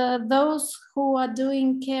as those who are doing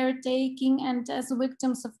caretaking and as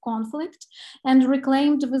victims of conflict, and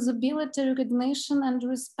reclaimed visibility, recognition, and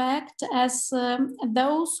respect as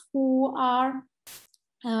those who are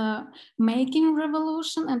making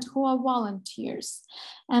revolution and who are volunteers.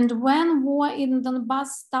 And when war in Donbass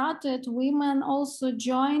started, women also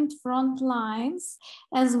joined front lines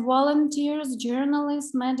as volunteers,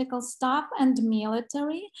 journalists, medical staff, and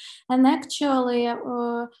military. And actually,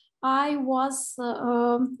 I was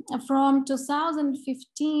from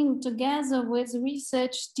 2015 together with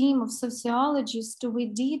research team of sociologists. We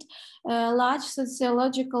did a large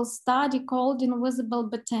sociological study called Invisible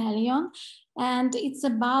Battalion. And it's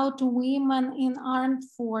about women in armed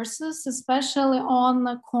forces, especially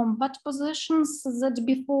on combat positions that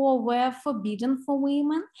before were forbidden for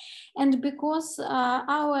women. And because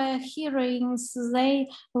our heroines, they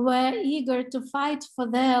were eager to fight for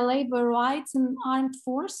their labor rights in armed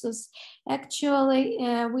forces, actually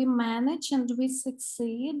we manage and we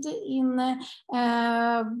succeed in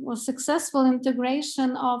successful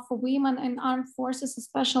integration of women in armed forces,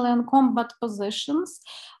 especially on combat positions.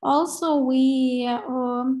 Also, we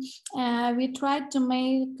tried to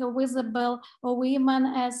make visible women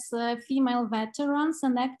as female veterans,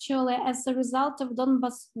 and actually, as a result of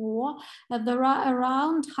Donbass war, there are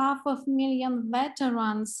around 500,000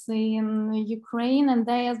 veterans in Ukraine, and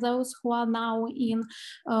they are those who are now in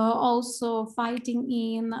also fighting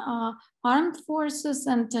in armed forces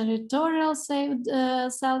and territorial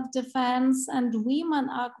self-defense, and women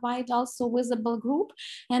are quite also visible group.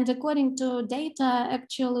 And according to data,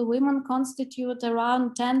 actually women constitute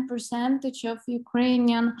around 10% of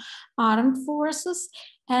Ukrainian armed forces.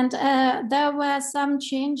 And there were some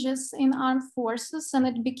changes in armed forces, and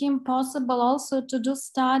it became possible also to do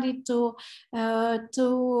study to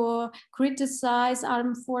criticize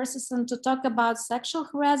armed forces and to talk about sexual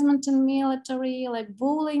harassment in military, like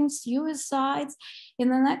bullying, suicides.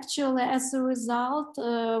 And then actually, as a result,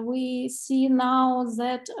 we see now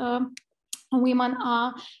that women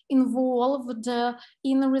are involved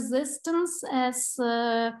in resistance as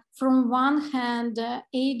from one hand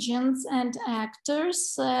agents and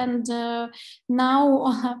actors, and now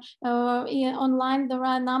online there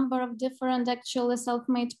are a number of different actually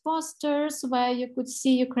self-made posters where you could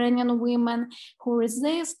see Ukrainian women who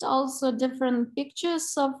resist, also different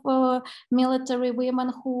pictures of military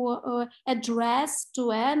women who address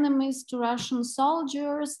to enemies, to Russian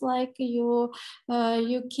soldiers, like you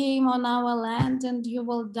came on our land and you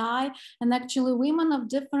will die. And actually women of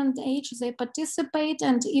different age, they participate,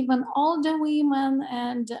 and even older women,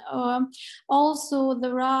 and also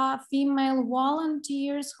there are female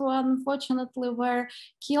volunteers who unfortunately were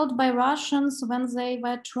killed by Russians when they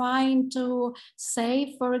were trying to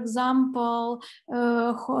save, for example,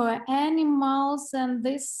 animals. And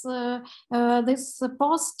this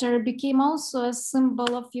poster became also a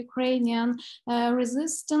symbol of Ukrainian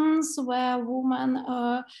resistance, where a woman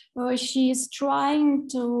she is trying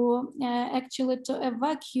to actually to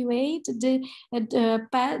evacuate the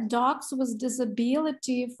dogs with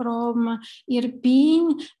disability from Irpin,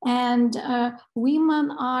 and women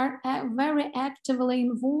are very actively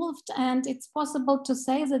involved, and it's possible to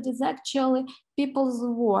say that it's actually people's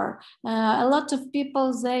war. A lot of people,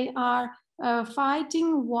 they are fighting,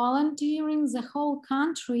 volunteering. The whole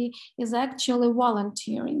country is actually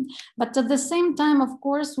volunteering. But at the same time, of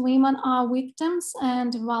course, women are victims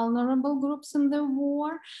and vulnerable groups in the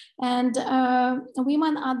war. And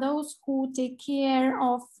women are those who take care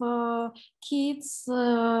of kids,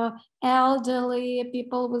 elderly,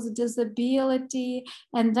 people with disability,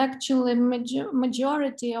 and actually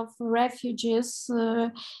majority of refugees,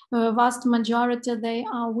 vast majority, they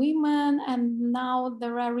are women. And now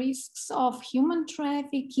there are risks of human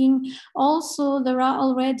trafficking. Also, there are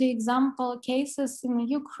already example cases in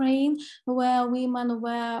Ukraine where women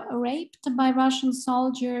were raped by Russian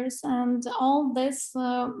soldiers, and all this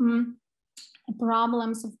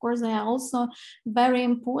problems, of course, they are also very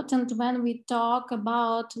important when we talk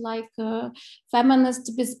about like feminist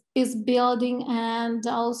peace building, and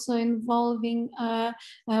also involving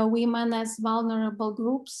women as vulnerable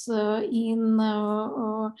groups in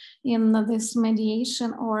this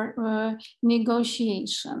mediation or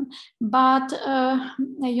negotiation. But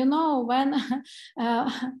you know,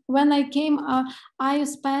 when I came, I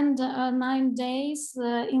spent 9 days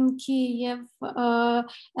in Kiev,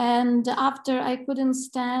 and after I couldn't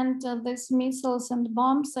stand these missiles and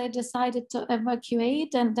bombs, I decided to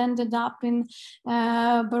evacuate and ended up in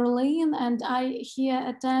Berlin. And I here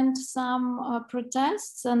attend some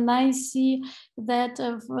protests, and I see that,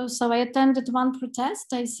 so I attended one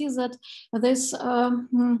protest. I see that this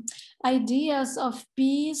ideas of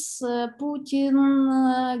peace,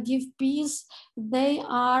 Putin give peace, they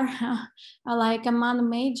are like among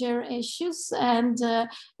major issues. And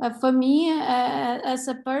for me, as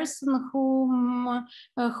a person who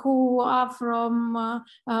are from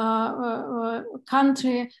a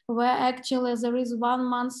country where actually there is 1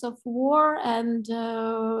 month of war, and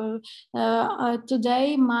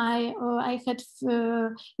today I had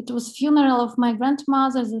it was funeral of my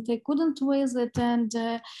grandmother that I couldn't visit, and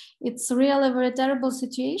it's really a very terrible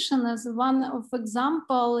situation. As one of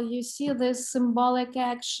example, you see this symbolic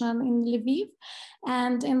action in Lviv,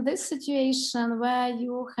 and in this situation where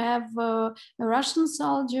you have Russian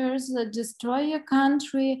soldiers that destroy your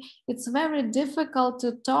country, it's very difficult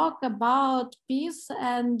to talk about peace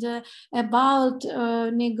and about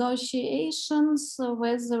negotiations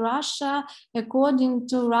with Russia according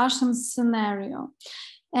to Russian scenario.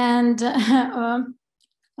 And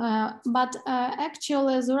but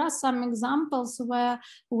actually there are some examples where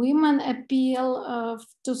women appeal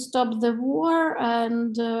to stop the war.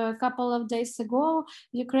 And a couple of days ago,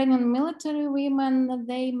 Ukrainian military women,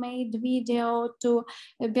 they made video to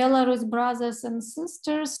Belarus brothers and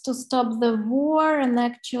sisters to stop the war. And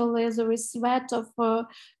actually there is threat of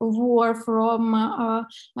war from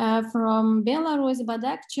Belarus, but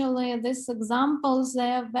actually these examples,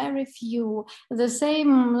 they are very few. The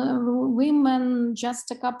same women just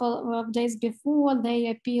a couple of days before, they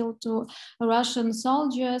appealed to Russian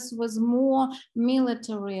soldiers with more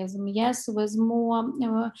militarism, yes, with more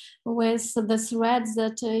with the threats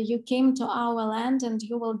that you came to our land and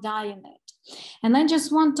you will die in it. And I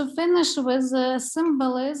just want to finish with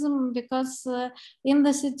symbolism, because in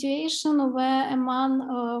the situation where a man,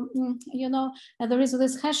 you know, there is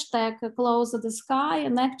this hashtag close the sky,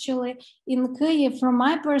 and actually in Kiev, from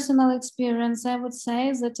my personal experience, I would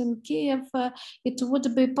say that in Kiev, it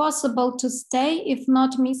would be possible to stay if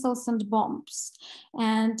not missiles and bombs.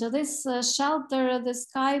 And this shelter the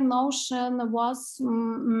sky notion was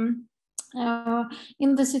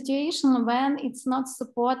in the situation when it's not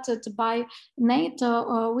supported by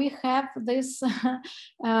NATO, we have this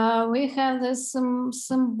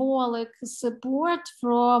symbolic support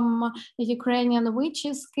from Ukrainian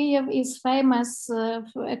witches. Kiev is famous,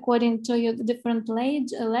 according to different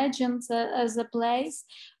legends, as a place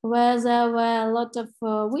where there were a lot of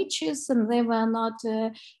witches, and they were not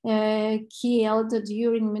killed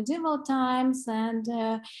during medieval times. And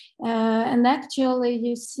actually,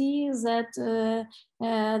 you see that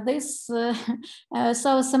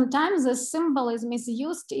so sometimes the symbolism is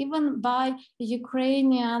used even by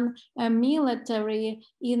Ukrainian military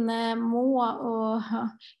in a more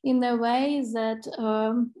in a way that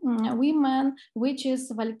women,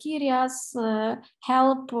 witches, valkyrias,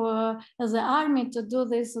 help the army to do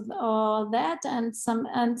this or that, and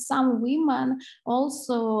some women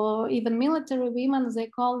also, even military women, they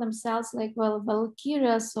call themselves like, well,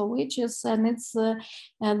 valkyrias or witches, and it's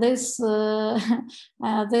this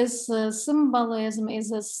this symbolism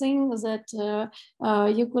is a thing that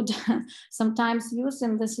you could sometimes use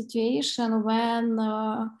in the situation when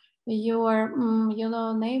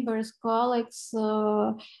your neighbors, colleagues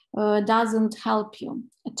doesn't help you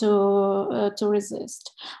to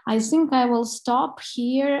resist. I think I will stop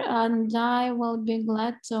here and I will be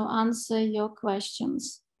glad to answer your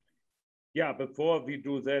questions. Yeah, before we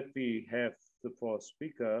do that, we have the fourth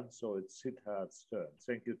speaker, so it's Hitherto's turn.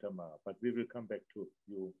 Thank you, Tamara, but we will come back to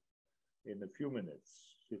you in a few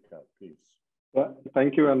minutes. Hitherto, please.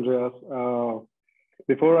 Thank you, Andreas.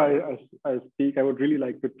 Before I speak, I would really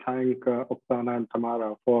like to thank Oksana and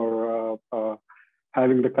Tamara for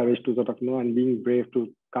having the courage to sort of and being brave to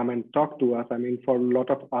come and talk to us. I mean, for a lot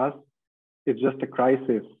of us, it's just a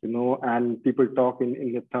crisis, and people talk in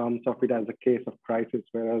the terms of it as a case of crisis,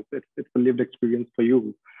 whereas it's a lived experience for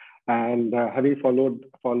you. And having followed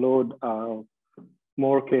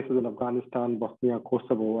more cases in Afghanistan, Bosnia,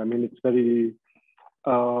 Kosovo, I mean, it's very,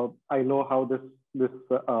 I know how this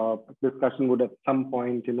discussion would at some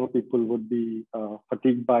point, people would be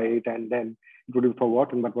fatigued by it and then it would be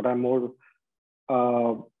forgotten. But what I'm more,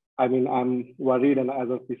 I'm worried, and as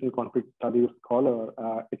a recent conflict studies scholar,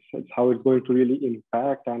 it's how it's going to really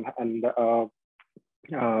impact and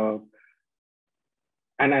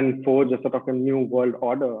forge a sort of a new world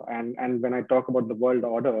order. And when I talk about the world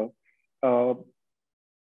order,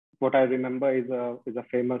 what I remember is a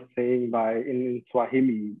famous saying in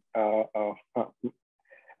Swahili,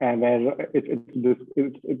 and where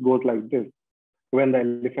it goes like this: when the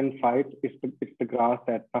elephant fights, it's the grass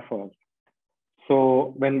that suffers.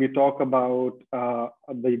 So when we talk about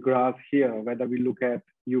the grass here, whether we look at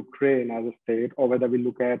Ukraine as a state or whether we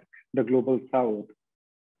look at the global South,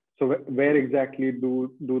 so where exactly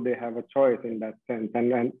do they have a choice in that sense?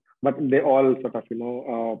 But they all sort of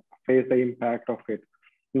face the impact of it.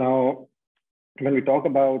 Now, when we talk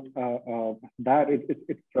about that,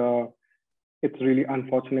 it's really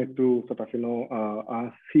unfortunate to sort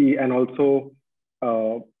of see, and also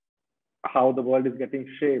how the world is getting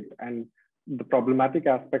shaped. And the problematic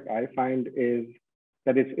aspect I find is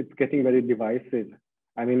that it's getting very divisive.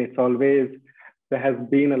 I mean, it's always, there has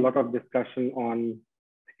been a lot of discussion on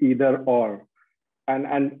either or,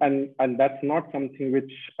 and that's not something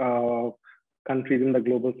which countries in the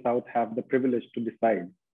global South have the privilege to decide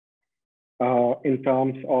in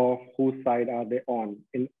terms of whose side are they on.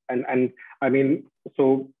 And I mean,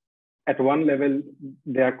 so at one level,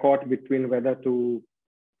 they are caught between whether to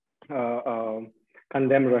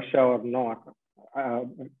condemn Russia or not.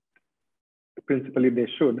 Principally, they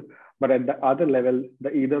should. But at the other level,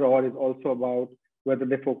 the either or is also about whether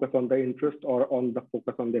they focus on the interest or on the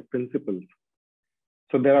focus on their principles.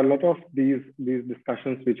 So there are a lot of these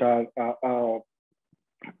discussions which are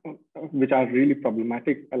really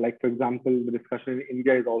problematic. Like, for example, the discussion in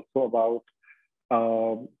India is also about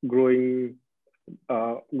growing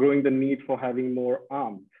the need for having more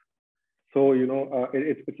arms. So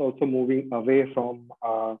it's also moving away from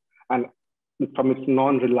its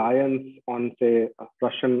non-reliance on, say,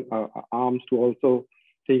 Russian arms to also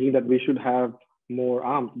thinking that we should have more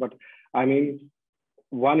arms. But I mean,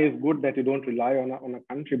 one is good that you don't rely on a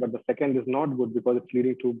country, but the second is not good because it's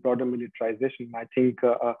leading to broader militarization. I think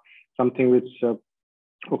something which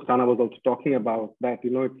Oksana was also talking about, that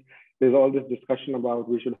there's all this discussion about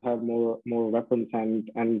we should have more weapons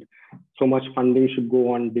and so much funding should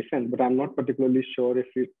go on defense. But I'm not particularly sure if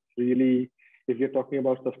it's really, if you're talking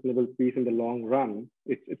about sustainable peace in the long run,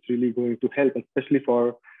 it's really going to help, especially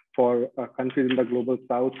for countries in the global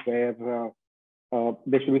South where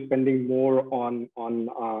they should be spending more on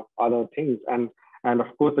other things. And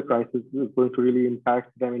of course, the crisis is going to really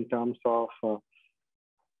impact them in terms of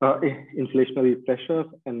inflationary pressures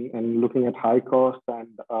and looking at high costs,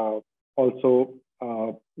 and also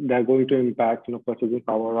they're going to impact purchasing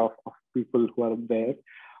power of people who are there.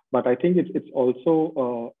 But I think it's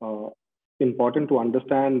also important to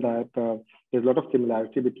understand that there's a lot of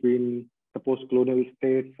similarity between the post-colonial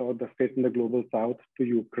states or the states in the global South to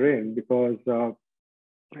Ukraine, because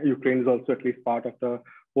Ukraine is also at least part of the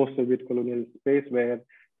post-Soviet colonial space where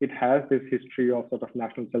it has this history of sort of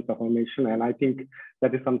national self-affirmation. And I think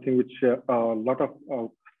that is something which a lot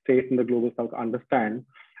of states in the global South understand.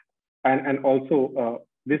 And also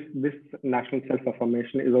this national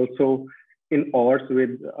self-affirmation is also in odds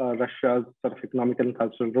with Russia's sort of economic and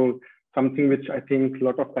cultural role, something which I think a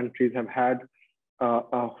lot of countries have had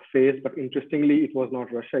faced. But interestingly, it was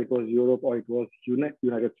not Russia, it was Europe, or it was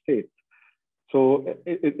United States. So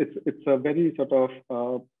it's a very sort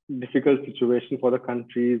of difficult situation for the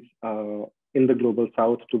countries in the global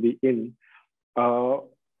South to be in.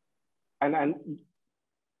 And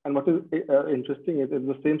And what is interesting is it's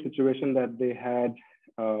the same situation that they had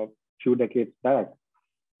a few decades back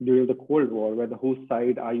during the Cold War, where the whose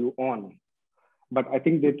side are you on? But I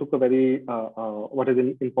think they took a very, what is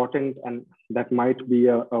important, and that might be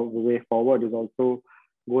a way forward, is also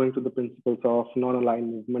going to the principles of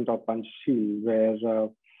non-aligned movement or Panchsheel, where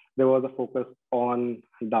there was a focus on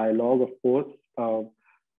dialogue, of course.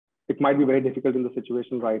 It might be very difficult in the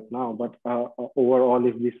situation right now, but overall,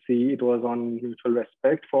 if we see, it was on mutual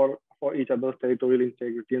respect for each other's territorial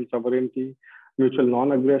integrity and sovereignty, mutual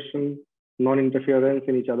non-aggression, non-interference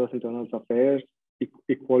in each other's internal affairs,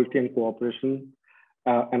 equality and cooperation,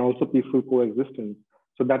 and also peaceful coexistence.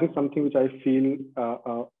 So that is something which I feel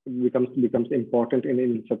becomes important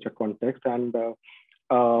in such a context. And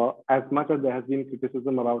as much as there has been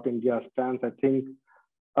criticism about India's stance, I think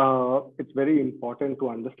it's very important to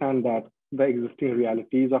understand that the existing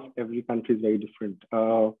realities of every country is very different.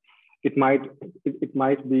 It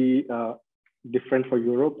might be different for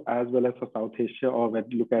Europe as well as for South Asia, or when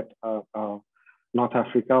you look at North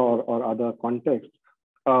Africa or other contexts.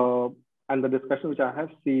 And the discussion which I have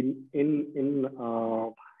seen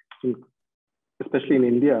especially in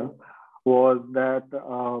India, was that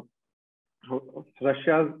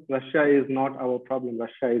Russia is not our problem.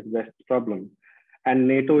 Russia is West's problem. And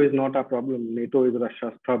NATO is not our problem. NATO is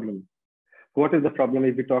Russia's problem. What is the problem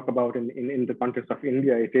if we talk about in the context of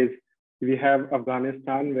India? It is, we have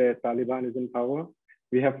Afghanistan where Taliban is in power.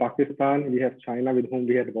 We have Pakistan, we have China with whom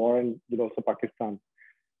we had war, and with also Pakistan.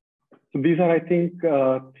 So these are, I think,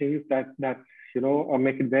 things that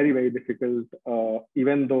make it very, very difficult,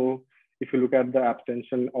 even though if you look at the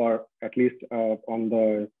abstention, or at least on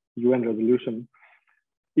the UN resolution,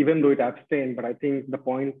 even though it abstained, but I think the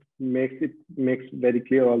point makes very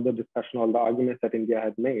clear all the discussion, all the arguments that India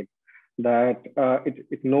has made, that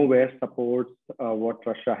it nowhere supports what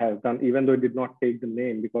Russia has done, even though it did not take the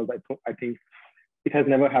name, because I think it has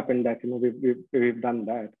never happened that we've done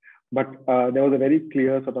that. But there was a very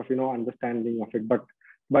clear sort of understanding of it. But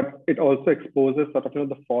it also exposes sort of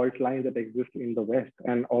the fault lines that exist in the West,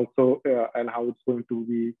 and also and how it's going to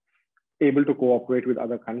be able to cooperate with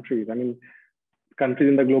other countries. I mean, countries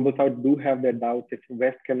in the global South do have their doubts. If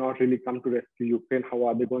West cannot really come to rescue Ukraine, how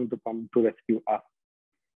are they going to come to rescue us?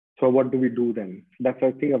 So what do we do then? That's,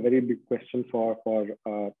 I think, a very big question for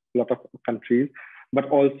a lot of countries. But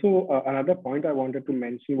also another point I wanted to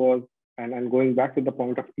mention was, and going back to the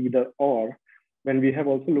point of either or, when we have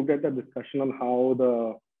also looked at the discussion on how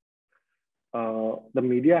the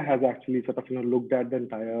media has actually sort of looked at the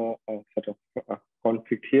entire sort of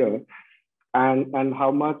conflict here, and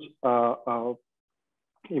how much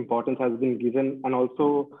importance has been given, and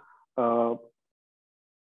also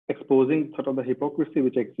exposing sort of the hypocrisy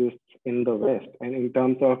which exists in the West. And in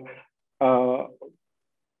terms of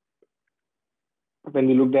when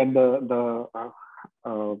we looked at the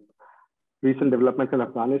recent developments in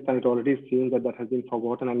Afghanistan, it already seems that has been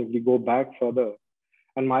forgotten. And if we go back further,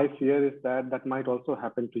 and my fear is that might also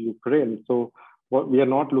happen to Ukraine. So what we are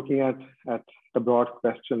not looking at the broad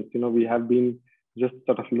questions. We have been just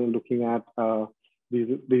sort of looking at these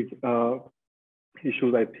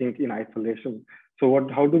issues, I think, in isolation. So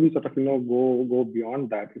how do we sort of go beyond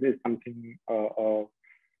that? It is something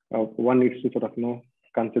one needs to sort of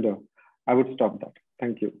consider. I would stop that.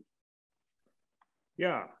 Thank you.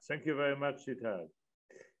 Yeah, thank you very much, Siddharth.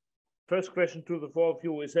 First question to the four of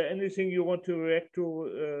you. Is there anything you want to react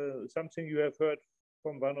to, something you have heard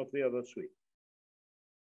from one of the other three?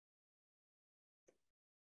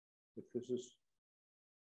 If this is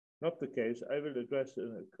not the case, I will address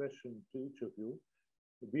a question to each of you.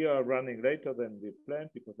 We are running later than we planned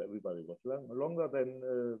because everybody was longer than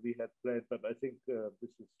we had planned, but I think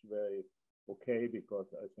this is very okay because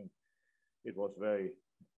I think it was very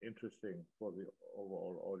interesting for the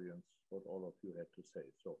overall audience what all of you had to say.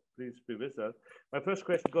 So please be with us. My first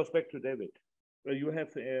question goes back to David. You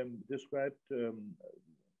have described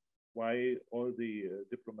why all the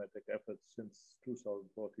diplomatic efforts since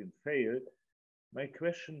 2014 failed. My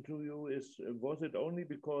question to you is, was it only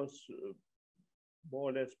because more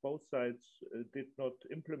or less both sides did not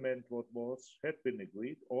implement what had been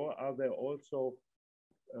agreed, or are there also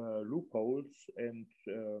loopholes and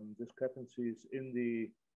discrepancies in the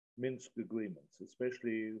Minsk agreements,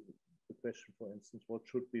 especially the question, for instance, what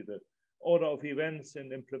should be the order of events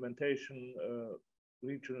in implementation,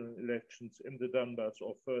 regional elections in the Donbass,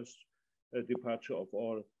 or first departure of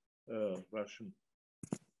all Russian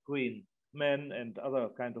Green men and other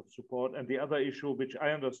kind of support. And the other issue, which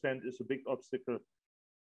I understand is a big obstacle,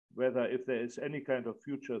 whether if there is any kind of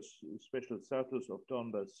future special status of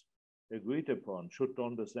Donbass agreed upon, should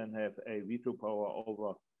Donbass then have a veto power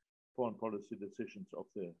over, foreign policy decisions of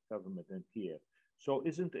the government in Kiev. So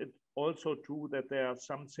isn't it also true that there are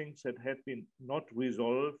some things that have been not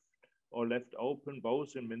resolved or left open,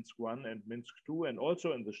 both in Minsk I and Minsk II, and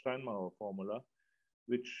also in the Steinmeier formula,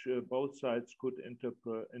 which both sides could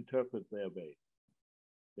interpret their way?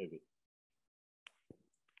 David.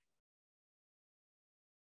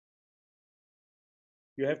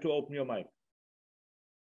 You have to open your mic.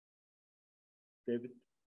 David,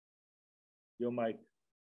 your mic.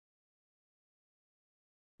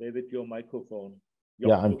 David, your microphone.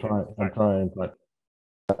 Yeah, I'm trying.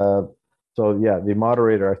 So yeah, the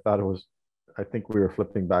moderator, I think we were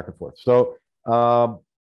flipping back and forth. So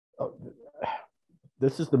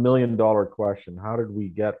this is the million-dollar question. How did we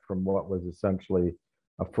get from what was essentially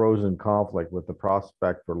a frozen conflict with the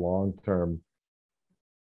prospect for long-term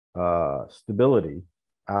stability,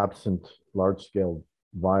 absent large-scale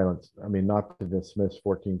violence? I mean, not to dismiss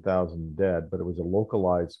 14,000 dead, but it was a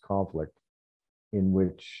localized conflict in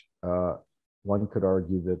which one could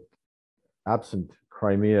argue that absent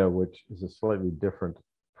Crimea, which is a slightly different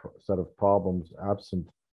set of problems, absent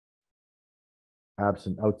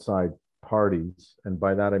outside parties, and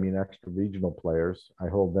by that I mean extra regional players, I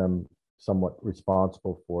hold them somewhat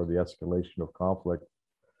responsible for the escalation of conflict.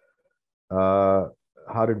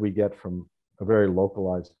 How did we get from a very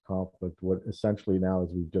localized conflict, what essentially now,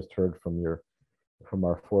 as we've just heard from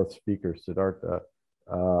our fourth speaker, Siddhartha,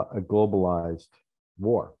 a globalized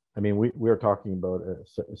war? I mean, we are talking about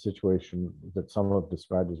a situation that some have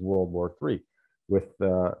described as World War III, with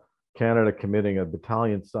Canada committing a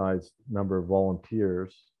battalion-sized number of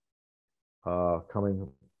volunteers coming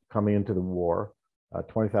into the war,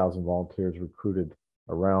 20,000 volunteers recruited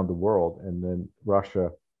around the world, and then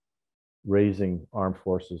Russia raising armed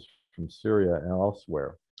forces from Syria and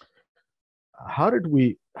elsewhere. How did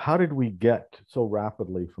we get so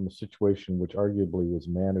rapidly from a situation which arguably was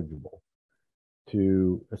manageable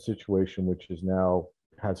to a situation which is now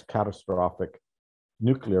has catastrophic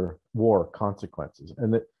nuclear war consequences?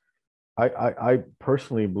 And that I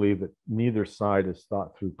personally believe that neither side has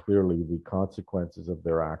thought through clearly the consequences of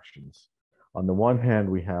their actions. On the one hand,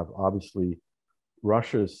 we have obviously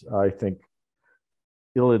Russia's, I think,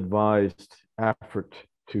 ill-advised effort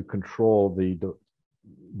to control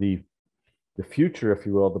the future, if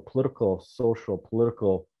you will, the political, social,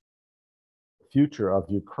 political future of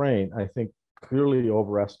Ukraine. I think clearly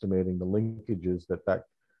overestimating the linkages that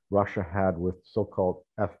Russia had with so-called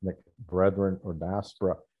ethnic brethren or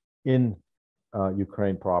diaspora in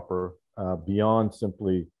Ukraine proper, beyond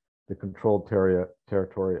simply the controlled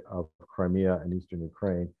territory of Crimea and eastern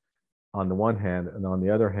Ukraine on the one hand, and on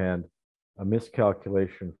the other hand, a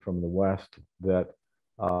miscalculation from the West that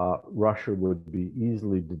Russia would be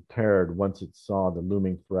easily deterred once it saw the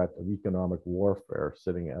looming threat of economic warfare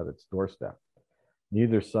sitting at its doorstep.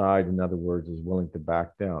 Neither side, in other words, is willing to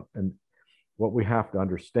back down. And what we have to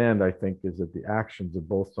understand, I think, is that the actions of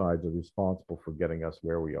both sides are responsible for getting us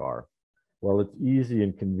where we are. Well, it's easy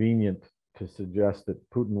and convenient to suggest that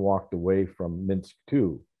Putin walked away from Minsk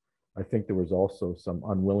II. I think there was also some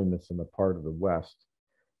unwillingness on the part of the West,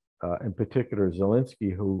 in particular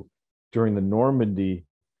Zelensky, who during the Normandy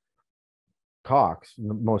talks,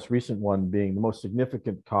 the most recent one being the most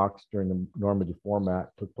significant talks during the Normandy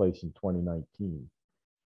format, took place in 2019,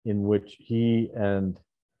 in which he and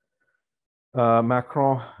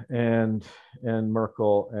Macron and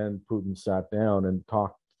Merkel and Putin sat down and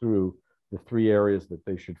talked through the three areas that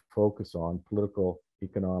they should focus on: political,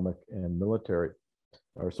 economic, and military,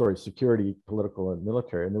 or sorry, security, political, and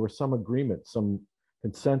military. And there was some agreement, some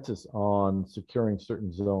consensus on securing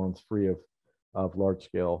certain zones free of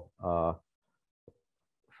large-scale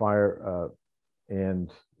fire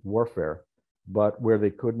and warfare. But where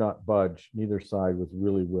they could not budge, neither side was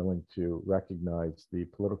really willing to recognize the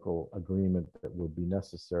political agreement that would be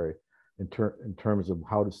necessary in terms of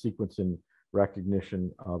how to sequence in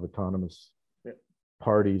recognition of autonomous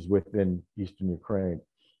parties within eastern Ukraine.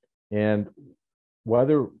 And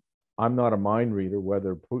whether, I'm not a mind reader,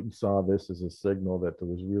 whether Putin saw this as a signal that there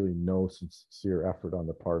was really no sincere effort on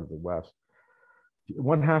the part of the West.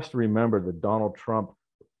 One has to remember that Donald Trump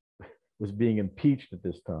was being impeached at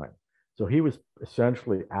this time. So he was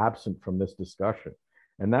essentially absent from this discussion.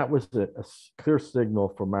 And that was a clear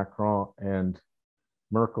signal for Macron and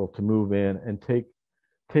Merkel to move in and take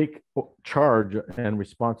charge and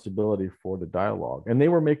responsibility for the dialogue. And they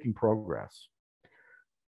were making progress.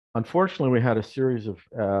 Unfortunately, we had a series of,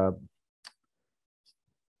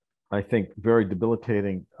 I think, very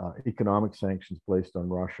debilitating economic sanctions placed on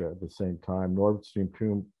Russia at the same time. Nord Stream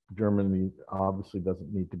 2, Germany obviously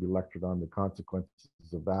doesn't need to be lectured on the consequences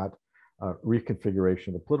of that. reconfiguration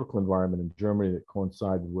of the political environment in Germany that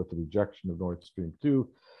coincided with the rejection of Nord Stream 2.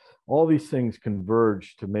 All these things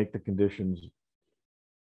converge to make the conditions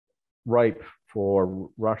ripe for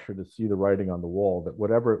Russia to see the writing on the wall that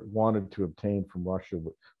whatever it wanted to obtain from Russia,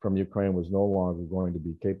 from Ukraine, was no longer going to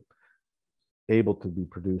be able to be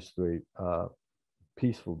produced through a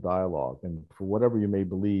peaceful dialogue. And for whatever you may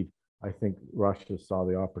believe, I think Russia saw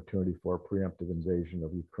the opportunity for a preemptive invasion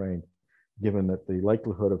of Ukraine, given that the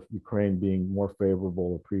likelihood of Ukraine being more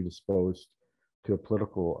favorable or predisposed to a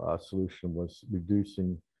political solution was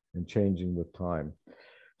reducing and changing with time.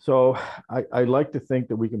 So I like to think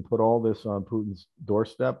that we can put all this on Putin's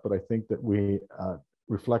doorstep, but I think that we,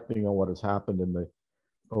 reflecting on what has happened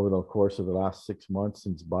over the course of the last 6 months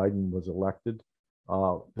since Biden was elected,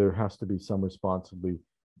 there has to be some responsibility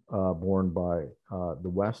borne by the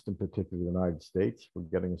West, in particular the United States, for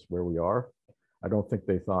getting us where we are. I don't think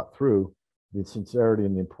they thought through the sincerity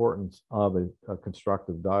and the importance of a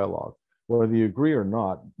constructive dialogue. Whether you agree or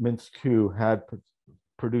not, Minsk II had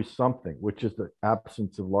produced something, which is the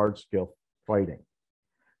absence of large-scale fighting.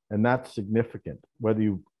 And that's significant. Whether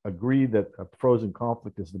you agree that a frozen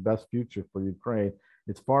conflict is the best future for Ukraine,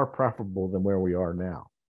 it's far preferable than where we are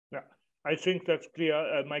now. Yeah, I think that's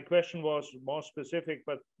clear. My question was more specific,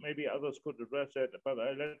 but maybe others could address that. But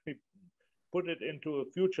let me put it into a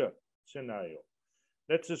future scenario.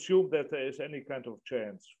 Let's assume that there is any kind of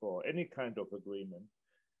chance for any kind of agreement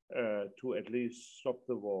to at least stop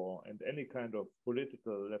the war and any kind of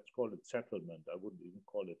political, let's call it settlement, I wouldn't even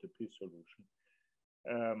call it a peace solution,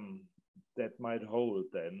 that might hold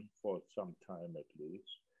then for some time at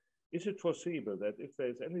least. Is it foreseeable that if there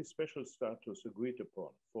is any special status agreed upon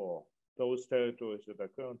for those territories that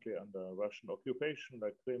are currently under Russian occupation,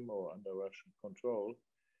 like Crimea, or under Russian control,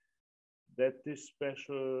 that this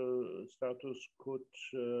special status could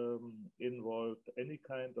involve any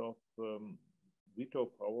kind of veto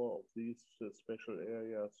power of these special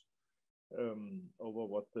areas over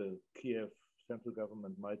what the Kiev central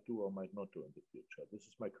government might do or might not do in the future? This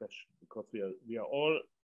is my question, because we are all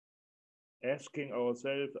asking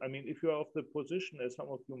ourselves, I mean, if you are of the position, as some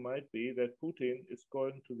of you might be, that Putin is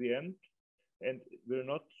going to the end and will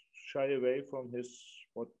not shy away from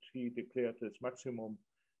what he declared his maximum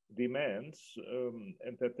demands,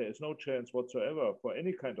 and that there is no chance whatsoever for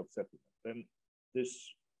any kind of settlement, then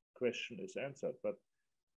this question is answered. But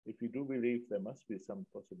if you do believe there must be some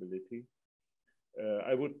possibility,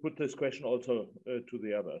 I would put this question also to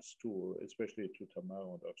the others, especially to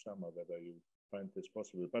Tamara and Oksana, whether you find this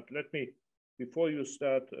possible. But let me, before you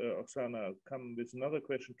start, Oksana, come with another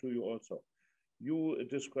question to you also. You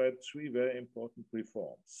described 3 very important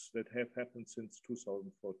reforms that have happened since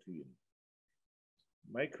 2014.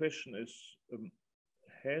 My question is,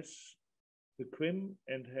 has the Crimea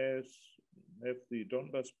and have the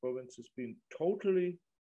Donbas provinces been totally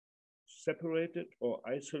separated or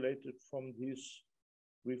isolated from these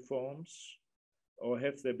reforms? Or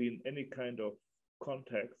have there been any kind of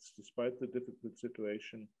contacts, despite the difficult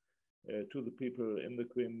situation, to the people in the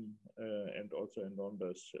Crimea and also in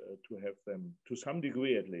Donbas to have them, to some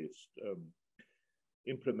degree at least,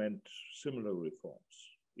 implement similar reforms,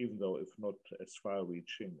 even though if not as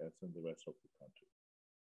far-reaching as in the rest of the country?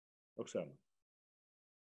 Oksana.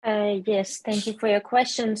 Yes, thank you for your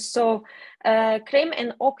question. So Crimea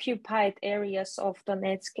and occupied areas of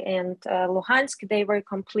Donetsk and Luhansk, they were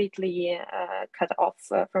completely cut off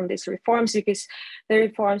from these reforms, because the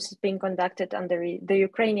reforms being conducted under the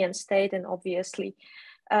Ukrainian state, and obviously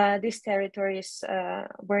these territories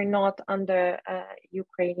were not under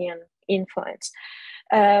Ukrainian influence.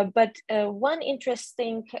 But one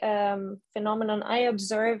interesting phenomenon I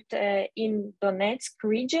observed in Donetsk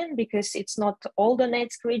region, because it's not all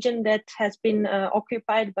Donetsk region that has been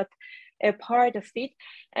occupied, but a part of it.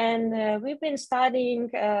 And we've been studying,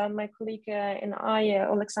 my colleague and I,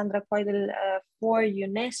 Alexandra Koidel, for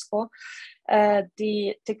UNESCO,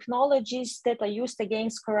 the technologies that are used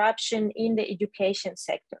against corruption in the education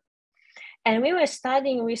sector. And we were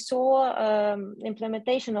studying, we saw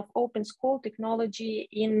implementation of open school technology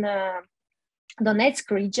in Donetsk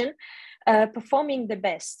region performing the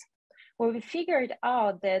best. Well, we figured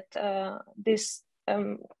out that this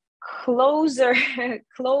close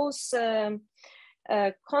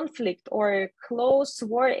conflict or close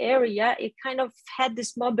war area, it kind of had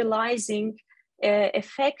this mobilizing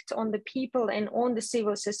effect on the people and on the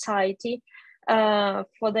civil society,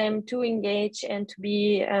 for them to engage and to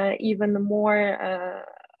be even more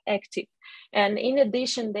active. And in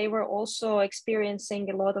addition, they were also experiencing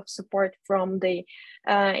a lot of support from the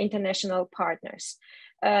international partners.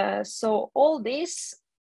 So all this,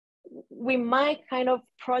 we might kind of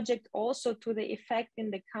project also to the effect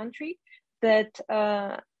in the country, that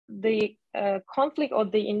the conflict or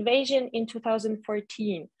the invasion in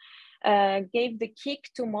 2014 gave the kick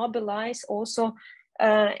to mobilize also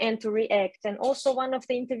and to react. And also one of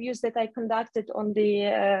the interviews that I conducted on the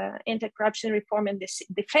anti-corruption reform in the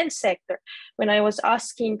defense sector, when I was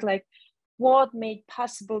asking like, what made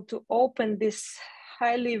possible to open this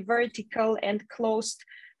highly vertical and closed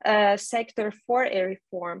sector for a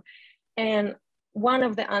reform. And one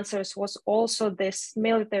of the answers was also this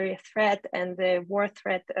military threat and the war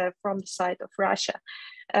threat from the side of Russia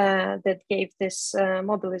that gave this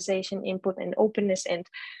mobilization input and openness and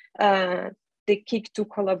the kick to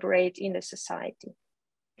collaborate in the society.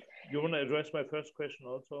 You want to address my first question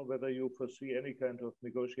also, whether you foresee any kind of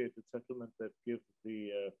negotiated settlement that gives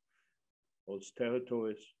the those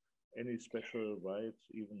territories any special rights,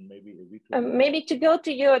 even maybe a veto? Maybe to go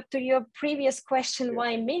to your previous question, yeah.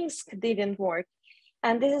 Why Minsk didn't work.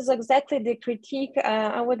 And this is exactly the critique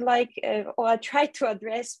I would like, or I try to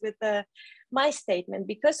address with my statement,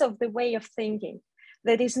 because of the way of thinking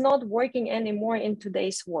that is not working anymore in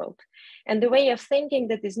today's world. And the way of thinking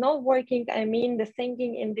that is not working, I mean the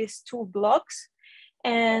thinking in these two blocks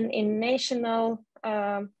and in national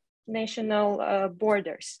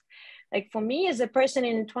borders. Like for me as a person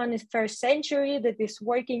in the 21st century that is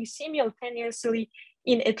working simultaneously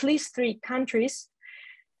in at least 3 countries,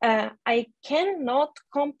 I cannot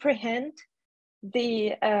comprehend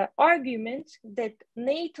the argument that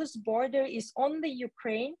NATO's border is on the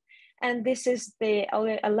Ukraine, and this is the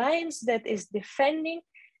alliance that is defending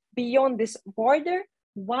beyond this border,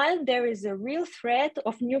 while there is a real threat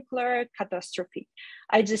of nuclear catastrophe.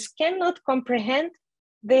 I just cannot comprehend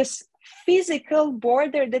this physical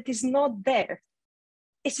border that is not there.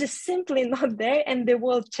 It's just simply not there, and the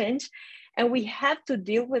world changed. And we have to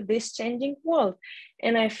deal with this changing world.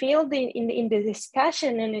 And I feel in the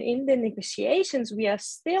discussion and in the negotiations, we are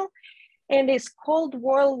still in this Cold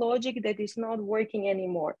War logic that is not working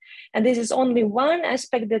anymore. And this is only one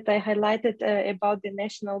aspect that I highlighted about the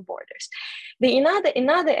national borders.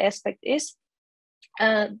 Another aspect is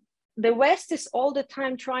the West is all the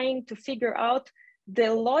time trying to figure out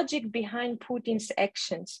the logic behind Putin's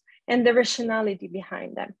actions and the rationality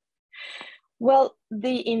behind them. Well,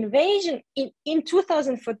 the invasion in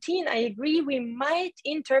 2014, I agree, we might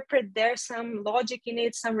interpret there some logic in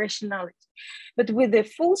it, some rationality. But with the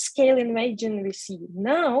full-scale invasion we see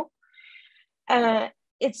now,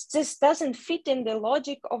 it just doesn't fit in the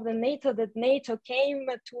logic of the NATO, that NATO came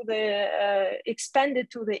to the,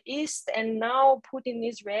 expanded to the east, and now Putin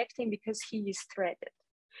is reacting because he is threatened.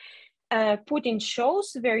 Putin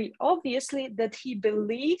shows very obviously that he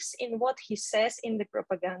believes in what he says in the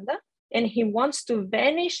propaganda, and he wants to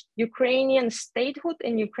vanish Ukrainian statehood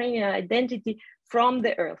and Ukrainian identity from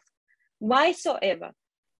the earth. Why so ever?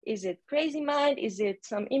 Is it crazy mind? Is it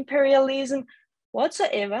some imperialism?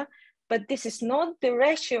 Whatsoever, but this is not the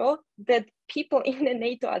ratio that people in the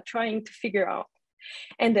NATO are trying to figure out.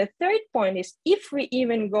 And the third point is, if we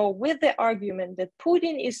even go with the argument that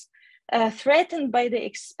Putin is threatened by the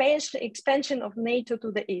expansion of NATO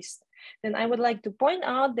to the east, then I would like to point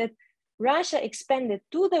out that Russia expanded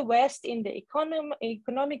to the West in the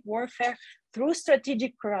economic warfare through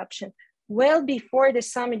strategic corruption well before the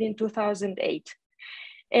summit in 2008.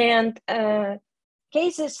 And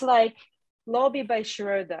cases like lobby by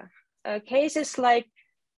Schroeder, cases like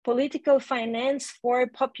political finance for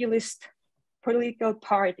populist political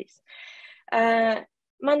parties,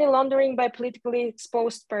 money laundering by politically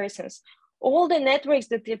exposed persons, all the networks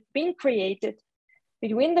that have been created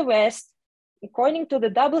between the West, according to the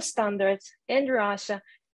double standards, and Russia,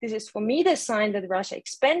 this is for me the sign that Russia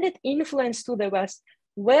expanded influence to the West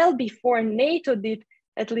well before NATO did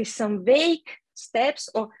at least some vague steps,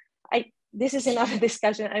 or this is another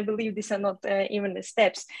discussion. I believe these are not even the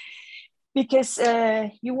steps, because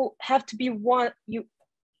you have to be one, you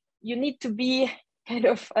need to be kind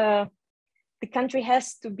of, the country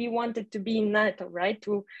has to be wanted to be in NATO, right?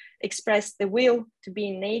 To express the will to be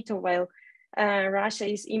in NATO, while Russia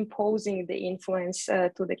is imposing the influence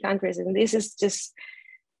to the countries. And this is just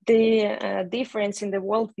the difference in the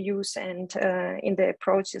worldviews and in the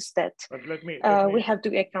approaches that we have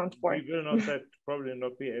to account for. We will not probably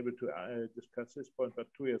not be able to discuss this point, but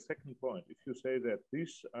to your second point, if you say that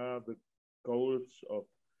these are the goals of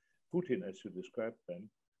Putin as you described them,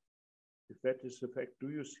 if that is the fact, do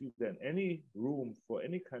you see then any room for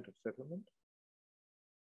any kind of settlement?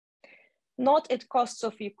 Not at costs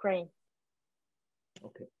of Ukraine.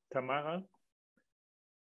 Okay, Tamara,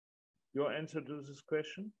 your answer to this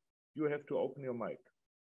question? You have to open your mic.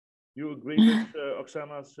 You agree with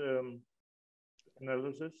Oksana's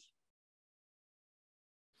analysis?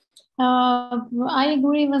 I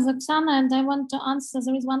agree with Oksana, and I want to answer.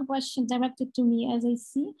 There is one question directed to me, as I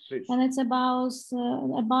see, Please. and it's about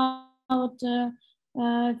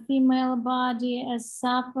female body as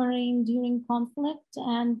suffering during conflict.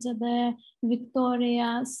 And the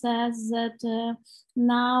Victoria says that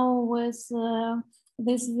now with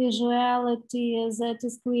this visuality that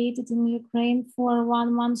is created in Ukraine for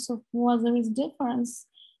 1 month of war, there is difference.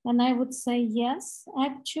 And I would say yes,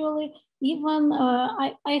 actually. Even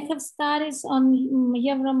I have studies on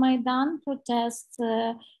Euromaidan protests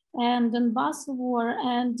and Donbass war,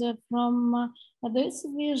 and from this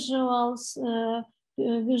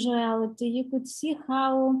visuality, you could see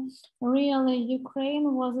how really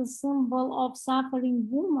Ukraine was a symbol of suffering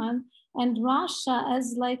woman, and Russia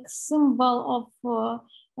as like symbol of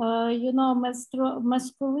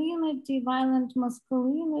masculinity, violent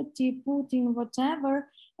masculinity, Putin, whatever.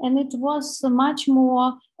 And it was much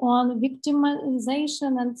more on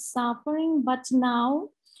victimization and suffering. But now,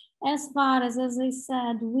 as far as I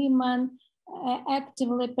said, women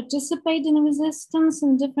actively participate in resistance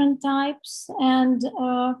in different types. And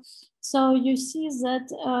so you see that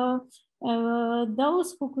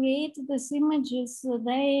those who create these images,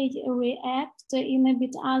 they react in a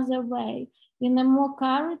bit other way. In a more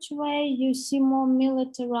courage way, you see more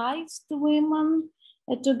militarized women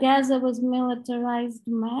together with militarized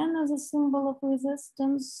men as a symbol of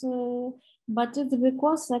resistance. But it's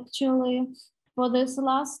because actually for this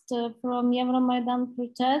last, from Euromaidan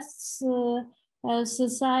protests,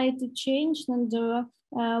 society changed, and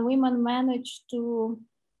women managed to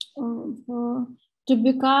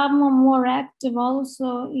become more active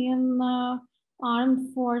also in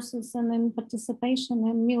armed forces and in participation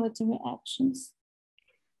in military actions.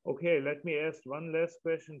 Okay, let me ask one last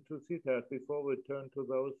question to Sita before we turn to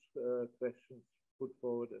those questions put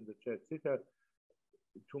forward in the chat. Sita,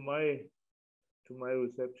 to my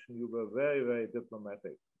reception, you were very, very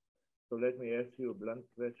diplomatic. So let me ask you a blunt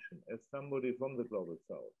question. As somebody from the Global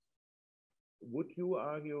South, would you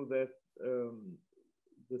argue that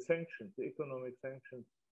the sanctions, the economic sanctions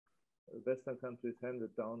Western countries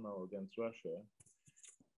handed down now against Russia,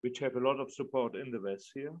 which have a lot of support in the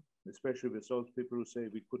West here, especially with those people who say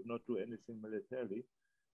we could not do anything militarily,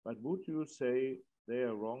 but would you say they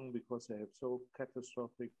are wrong because they have so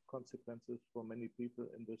catastrophic consequences for many people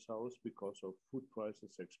in the South because of food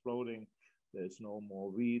prices exploding? There's no more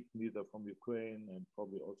wheat, neither from Ukraine and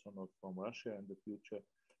probably also not from Russia in the future.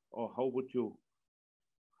 Or how would you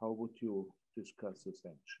discuss the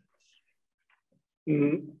sanctions?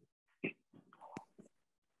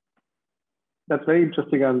 That's very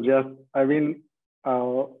interesting, Andreas. I mean,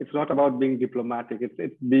 it's not about being diplomatic.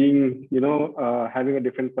 It's being, having a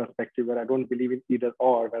different perspective where I don't believe in either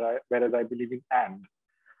or, whereas I believe in and.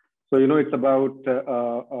 So, it's about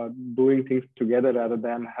doing things together rather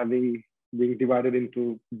than being divided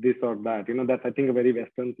into this or that. That's, I think, a very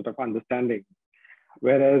Western sort of understanding.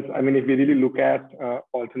 Whereas, I mean, if we really look at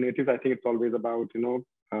alternatives, I think it's always about,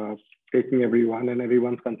 taking everyone and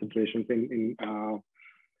everyone's considerations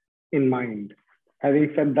in mind.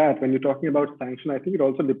 Having said that, when you're talking about sanction, I think it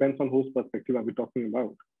also depends on whose perspective are we talking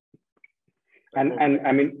about. And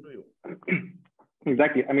I mean,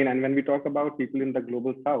 exactly. I mean, and when we talk about people in the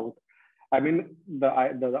Global South, I mean, the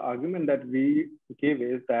argument that we give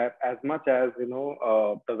is that as much as,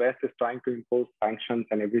 the West is trying to impose sanctions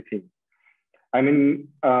and everything, I mean,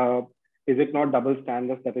 is it not double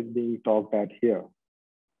standards that is being talked at here?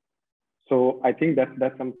 So I think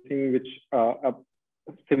that's something which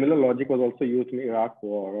similar logic was also used in Iraq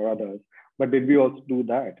war or others, but did we also do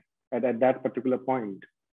that at that particular point?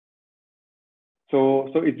 So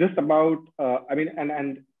it's just about, I mean, and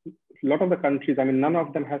a lot of the countries, I mean, none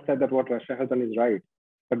of them have said that what Russia has done is right,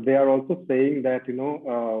 but they are also saying that,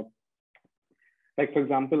 like, for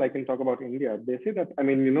example, I can talk about India. They say that, I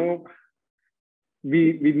mean,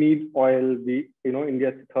 we need oil.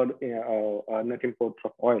 India's third net import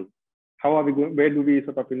of oil. How are we going? Where do we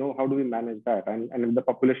sort of, how do we manage that? And with the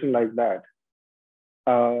population like that,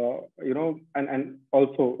 and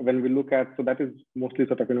also when we look at, so that is mostly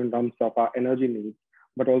sort of, in terms of our energy needs,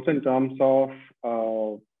 but also in terms of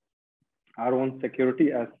our own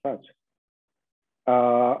security as such.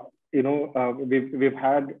 We've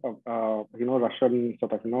had, Russian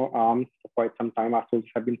sort of, arms for quite some time. Our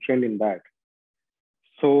soldiers have been trained in that.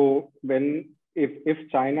 So if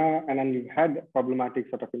China, and then we've had problematic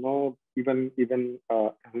sort of, even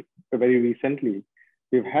very recently,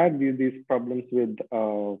 we've had these problems with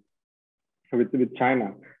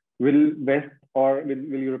China. Will West or will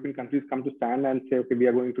European countries come to stand and say, okay, we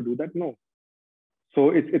are going to do that? No.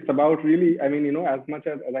 So it's about really, I mean, as much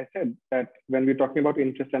as I said, that when we're talking about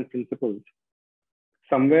interests and principles,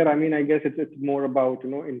 somewhere, I mean, I guess it's more about,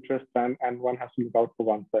 interest and one has to look out for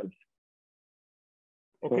oneself.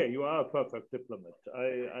 Okay, you are a perfect diplomat.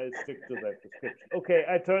 I stick to that description. Okay,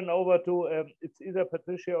 I turn over to, it's either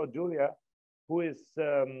Patricia or Julia, who is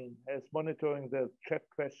monitoring the chat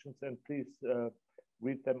questions, and please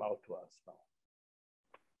read them out to us now.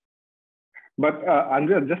 But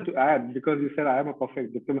Andrea, just to add, because you said I am a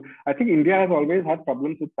perfect diplomat, I think India has always had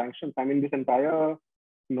problems with sanctions. I mean, this entire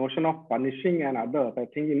notion of punishing and others, I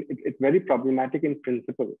think it's very problematic in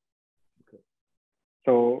principle. Okay.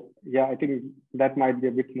 So yeah, I think that might be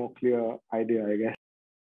a bit more clear idea, I guess.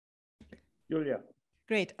 Julia.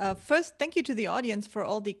 Great. First, thank you to the audience for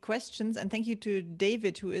all the questions, and thank you to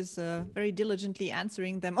David, who is very diligently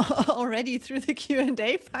answering them already through the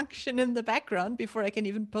Q&A function in the background before I can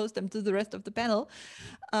even post them to the rest of the panel.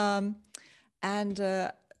 And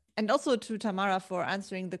also to Tamara for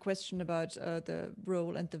answering the question about the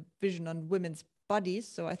role and the vision on women's bodies.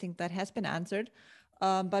 So I think that has been answered.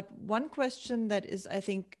 But one question that is, I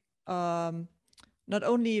think, not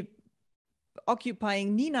only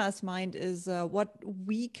occupying Nina's mind is what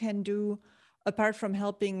we can do apart from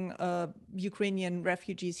helping Ukrainian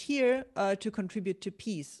refugees here to contribute to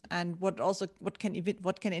peace, and what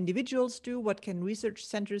can individuals do, what can research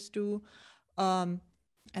centers do, and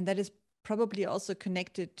that is probably also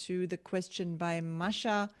connected to the question by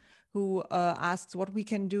Masha, who asks what we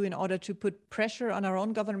can do in order to put pressure on our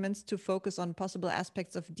own governments to focus on possible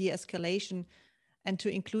aspects of de-escalation and to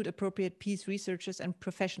include appropriate peace researchers and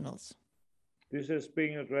professionals. This is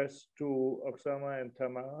being addressed to Oksana and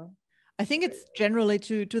Tamara? I think it's generally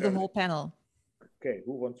to the whole panel. Okay,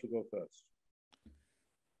 who wants to go first?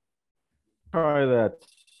 Try that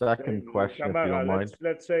second question, Tamara, if you don't mind.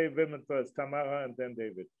 Let's say women first. Tamara and then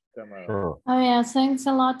David. Tamara. Sure. Oh yeah, thanks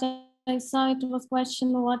a lot. I saw it was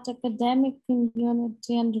question what academic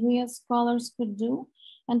community and real scholars could do.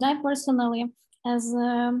 And I personally, as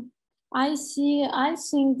I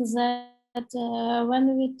think that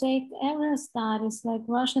when we take area studies like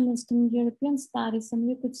Russian Eastern European studies, and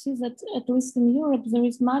we could see that at least in Europe, there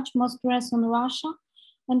is much more stress on Russia.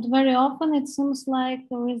 And very often it seems like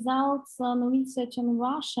the results on research in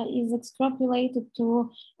Russia is extrapolated to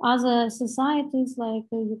other societies like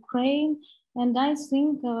Ukraine. And I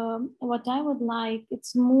think what I would like,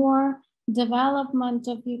 it's more development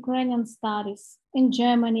of Ukrainian studies in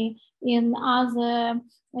Germany, in other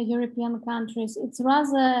European countries. It's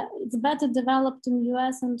better developed in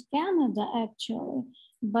US and Canada, actually,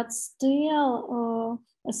 but still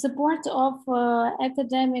a support of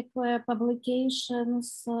academic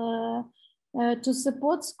publications to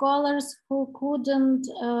support scholars who couldn't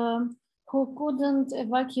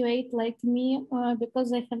evacuate like me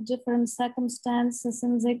because they have different circumstances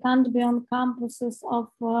and they can't be on campuses of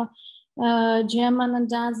German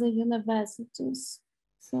and other universities.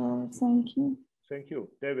 So thank you. Thank you.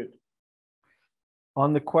 David.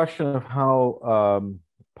 On the question of how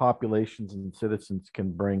populations and citizens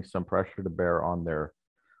can bring some pressure to bear on their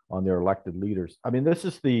elected leaders. I mean, this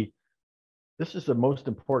is the most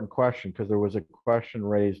important question, because there was a question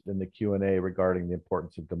raised in the Q&A regarding the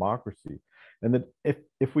importance of democracy. And that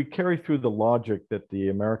if we carry through the logic that the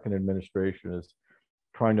American administration is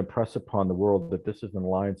trying to press upon the world that this is an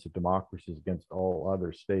alliance of democracies against all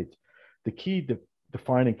other states, the key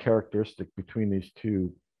defining characteristic between these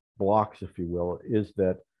two blocks, if you will, is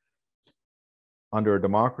that under a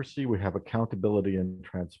democracy, we have accountability and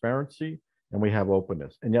transparency, and we have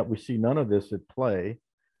openness. And yet we see none of this at play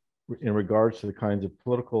in regards to the kinds of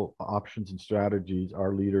political options and strategies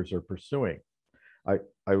our leaders are pursuing. I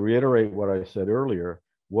reiterate what I said earlier.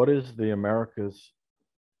 What is the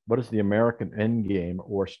American end game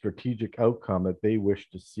or strategic outcome that they wish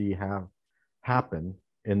to see happen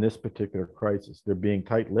in this particular crisis? They're being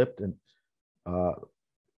tight-lipped and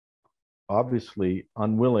obviously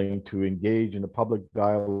unwilling to engage in a public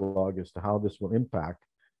dialogue as to how this will impact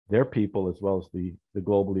their people, as well as the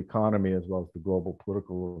global economy, as well as the global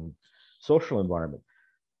political and social environment.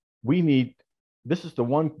 This is the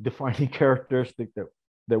one defining characteristic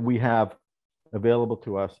that we have available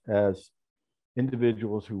to us as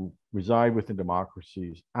individuals who reside within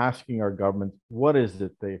democracies, asking our governments, what is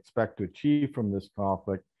it they expect to achieve from this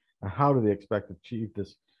conflict, and how do they expect to achieve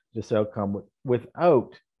this outcome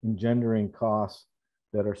without engendering costs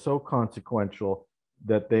that are so consequential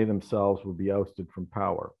that they themselves will be ousted from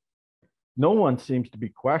power. No one seems to be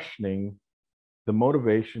questioning the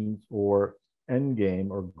motivations or end game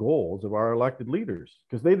or goals of our elected leaders,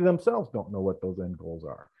 because they themselves don't know what those end goals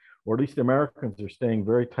are, or at least the Americans are staying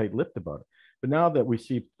very tight-lipped about it. But now that we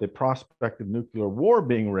see the prospect of nuclear war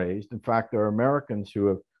being raised, in fact, there are Americans who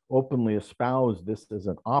have openly espoused this as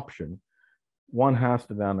an option. one has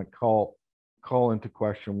to then call into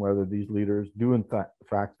question whether these leaders do in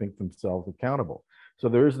fact think themselves accountable. So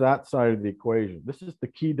there is that side of the equation. This is the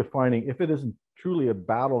key defining, if it isn't truly a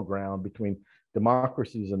battleground between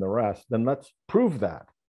democracies and the rest, then let's prove that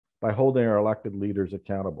by holding our elected leaders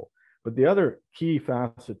accountable. But the other key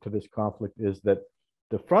facet to this conflict is that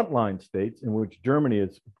the frontline states, in which Germany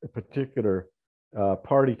is a particular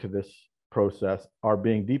party to this process, are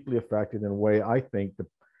being deeply affected in a way I think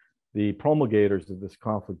the promulgators of this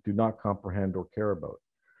conflict do not comprehend or care about.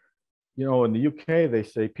 You know, in the UK, they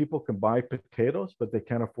say people can buy potatoes, but they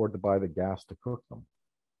can't afford to buy the gas to cook them.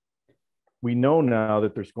 We know now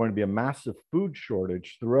that there's going to be a massive food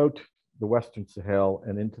shortage throughout the Western Sahel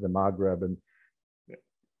and into the Maghreb and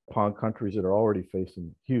upon countries that are already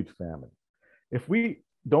facing huge famine. If we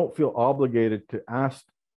don't feel obligated to ask,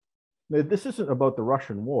 this isn't about the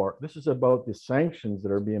Russian war, this is about the sanctions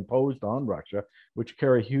that are being imposed on Russia, which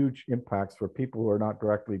carry huge impacts for people who are not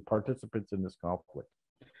directly participants in this conflict.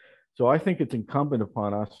 So I think it's incumbent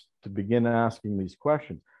upon us to begin asking these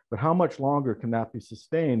questions. But how much longer can that be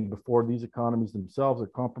sustained before these economies themselves are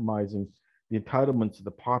compromising the entitlements of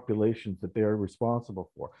the populations that they are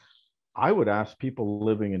responsible for? I would ask people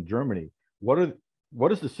living in Germany, what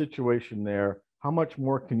is the situation there? How much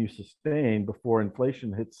more can you sustain before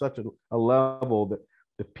inflation hits such a level that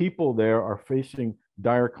the people there are facing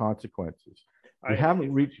dire consequences? We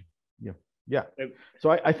haven't reached, yeah. So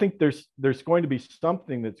I think there's going to be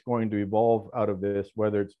something that's going to evolve out of this,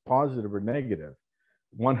 whether it's positive or negative.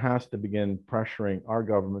 One has to begin pressuring our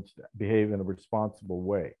governments to behave in a responsible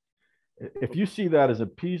way. If you see that as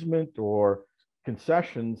appeasement or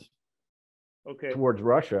concessions towards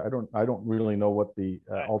Russia, I don't really know what the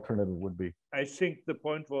alternative would be. I think the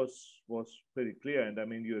point was pretty clear, and I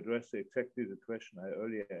mean you addressed exactly the question I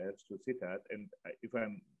earlier asked to Siddharth. And if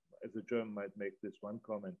I'm, as a German, might make this one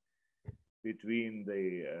comment. Between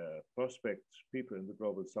the prospects people in the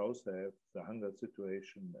global south have, the hunger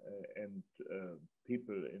situation, and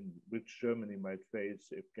people in which Germany might face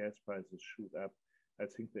if gas prices shoot up, I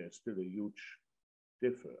think there's still a huge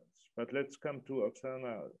difference. But let's come to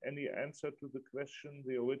Oksana. Any answer to the question,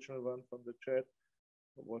 the original one from the chat?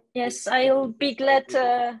 Yes, I'll be glad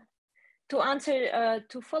to answer,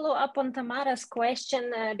 to follow up on Tamara's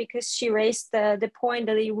question, because she raised the point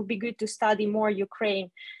that it would be good to study more Ukraine,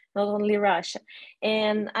 not only Russia.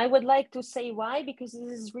 And I would like to say why, because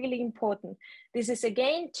this is really important. This is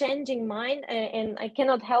again changing mind, and I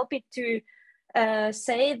cannot help it to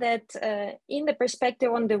say that in the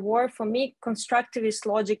perspective on the war, for me, constructivist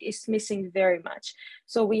logic is missing very much.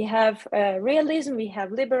 So we have realism, we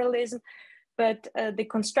have liberalism, but the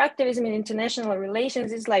constructivism in international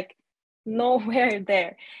relations is like nowhere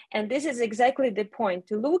there. And this is exactly the point,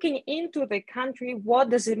 to looking into the country, what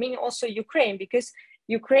does it mean also Ukraine? Because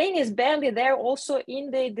Ukraine is barely there also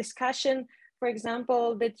in the discussion, for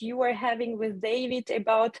example, that you are having with David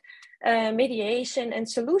about mediation and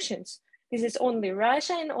solutions. This is only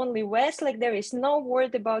Russia and only West, like there is no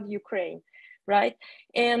word about Ukraine, right?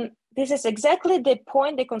 And this is exactly the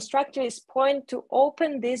point, the constructivist point, to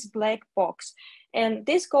open this black box. And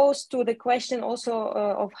this goes to the question also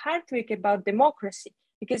of Hartwig about democracy,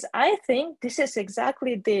 because I think this is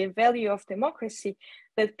exactly the value of democracy,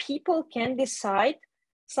 that people can decide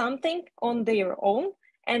something on their own,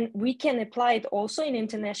 and we can apply it also in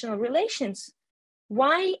international relations.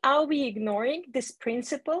 Why are we ignoring this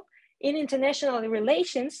principle in international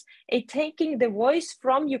relations, taking the voice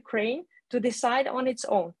from Ukraine to decide on its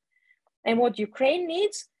own? And what Ukraine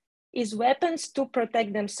needs is weapons to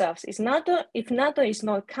protect themselves. If NATO is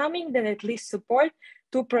not coming, then at least support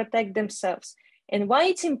to protect themselves. And why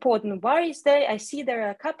it's important? Why is there? I see there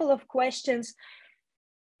are a couple of questions.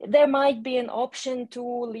 There might be an option to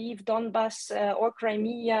leave Donbass or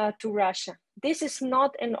Crimea to Russia. This is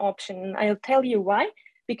not an option. I'll tell you why.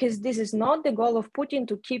 Because this is not the goal of Putin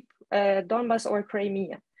to keep Donbass or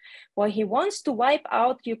Crimea. Well, he wants to wipe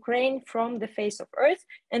out Ukraine from the face of earth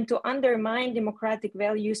and to undermine democratic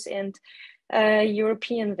values and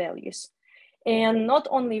European values. And not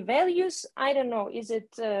only values, I don't know, is it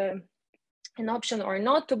an option or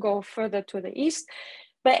not to go further to the east?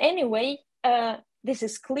 But anyway, this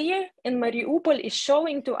is clear, and Mariupol is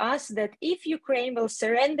showing to us that if Ukraine will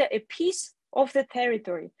surrender a piece of the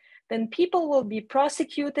territory, then people will be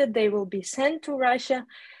prosecuted, they will be sent to Russia,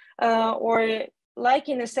 or like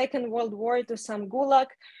in the Second World War to some gulag,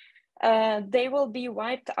 they will be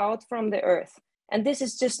wiped out from the earth. And this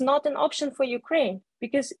is just not an option for Ukraine,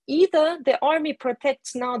 because either the army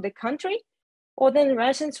protects now the country, or then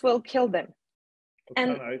Russians will kill them.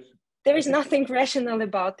 And there is nothing rational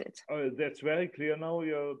about it. That's very clear now,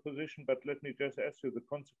 your position, but let me just ask you, the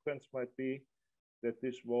consequence might be that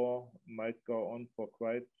this war might go on for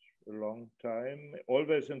quite a long time,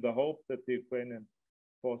 always in the hope that the Ukrainian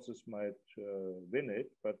forces might win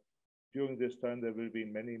it. But during this time, there will be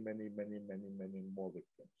many, many, many, many, many more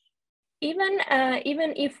victims. Even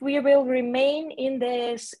if we will remain in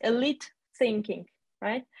this elite thinking,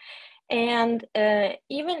 right? And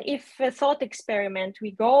even if a thought experiment,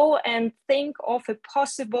 we go and think of a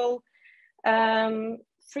possible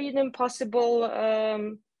freedom, possible,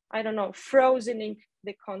 I don't know, frozening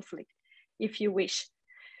the conflict, if you wish.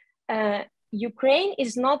 Ukraine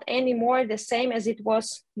is not anymore the same as it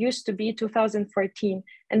was used to be 2014.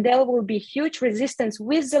 And there will be huge resistance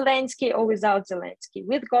with Zelensky or without Zelensky,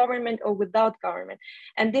 with government or without government.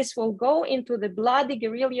 And this will go into the bloody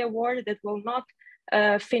guerrilla war that will not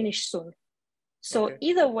finish soon. So okay.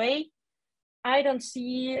 Either way, I don't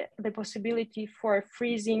see the possibility for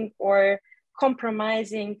freezing or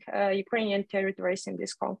compromising Ukrainian territories in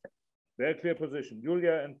this conflict. Very clear position.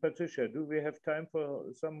 Julia and Patricia, do we have time for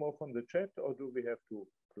some more from the chat or do we have to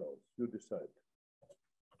close? You decide.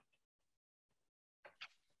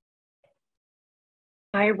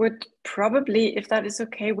 I would probably, if that is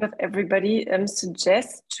okay with everybody,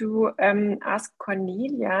 suggest to ask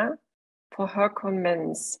Cornelia for her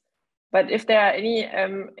comments. But if there are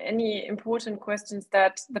any important questions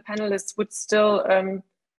that the panelists would still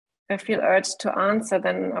feel urged to answer,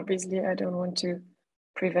 then obviously I don't want to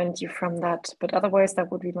prevent you from that. But otherwise,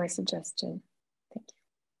 that would be my suggestion. Thank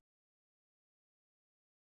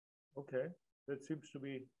you. Okay, that seems to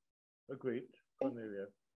be agreed, Cornelia.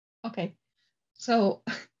 Okay, so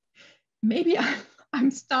maybe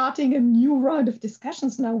I'm starting a new round of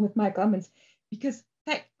discussions now with my comments, because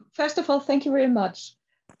first of all, thank you very much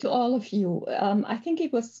to all of you. I think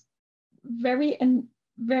it was very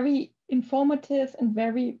informative and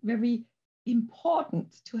very, very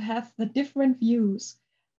important to have the different views,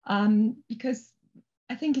 because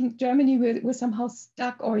I think in Germany we're somehow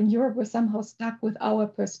stuck, or in Europe we're somehow stuck with our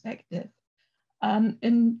perspective.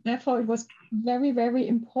 And therefore it was very, very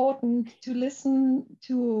important to listen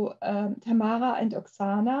to Tamara and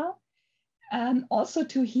Oksana, also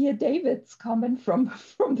to hear David's comment from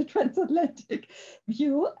the transatlantic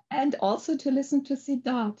view, and also to listen to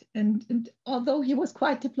Siddharth. And although he was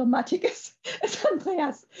quite diplomatic, as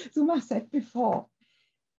Andreas Zuma said before,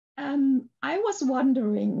 I was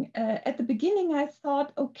wondering, at the beginning I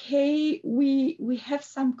thought, okay, we have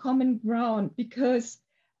some common ground, because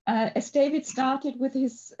as David started with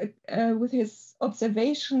his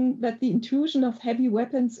observation that the intrusion of heavy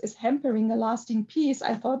weapons is hampering a lasting peace,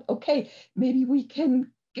 I thought, okay, maybe we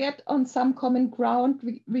can get on some common ground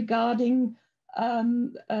regarding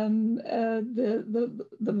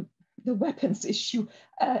the weapons issue,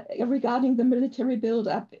 regarding the military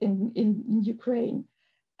buildup in Ukraine.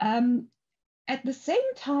 At the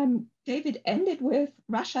same time, David ended with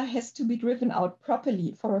Russia has to be driven out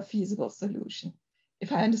properly for a feasible solution,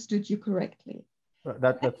 if I understood you correctly.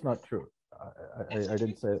 That's not true. I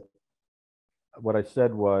didn't say it. What I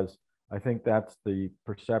said was, I think that's the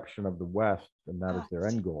perception of the West, and that is their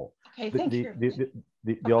end goal. Okay, thank you.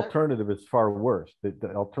 The alternative is far worse.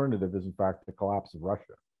 The alternative is, in fact, the collapse of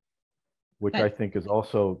Russia, which I think is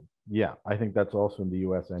also, yeah, I think that's also in the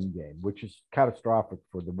US end game, which is catastrophic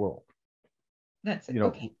for the world. That's it. You know,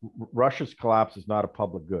 okay. Russia's collapse is not a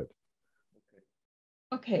public good.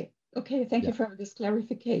 Okay, thank you for this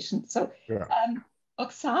clarification. So, sure.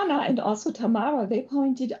 Oksana and also Tamara, they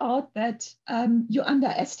pointed out that you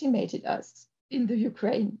underestimated us in the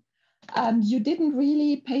Ukraine. You didn't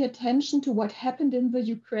really pay attention to what happened in the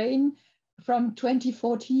Ukraine from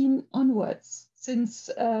 2014 onwards, since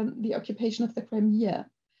the occupation of the Crimea,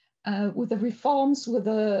 with the reforms, with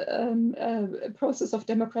the process of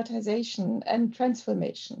democratization and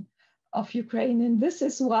transformation of Ukraine. And this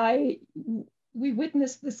is why we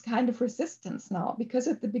witness this kind of resistance now, because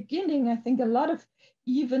at the beginning, I think a lot of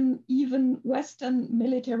even Western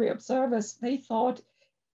military observers, they thought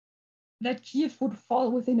that Kiev would fall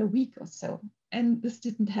within a week or so, and this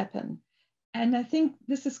didn't happen. And I think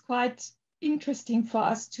this is quite interesting for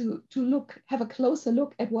us to have a closer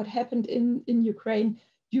look at what happened in Ukraine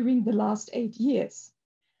during the last 8 years.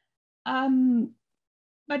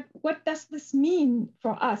 But what does this mean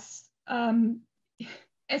for us?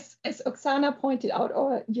 As Oksana pointed out,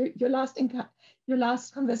 or your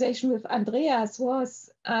last conversation with Andreas was,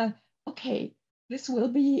 okay, this will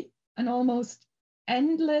be an almost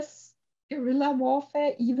endless guerrilla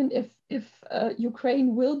warfare, even if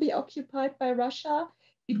Ukraine will be occupied by Russia.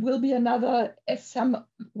 It will be another, as some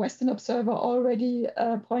Western observer already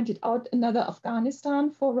pointed out, another Afghanistan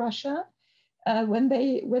for Russia when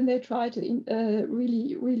they try to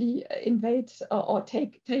really invade or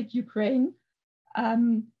take Ukraine.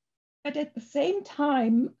 But at the same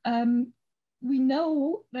time, we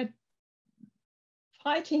know that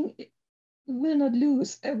fighting will not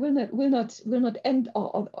lose, will not end,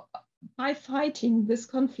 or by fighting this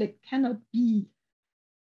conflict will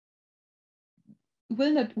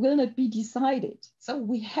not be decided. So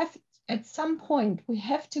we have, at some point, we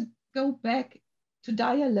have to go back to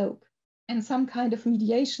dialogue and some kind of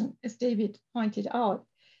mediation, as David pointed out.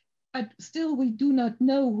 But still, we do not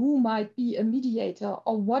know who might be a mediator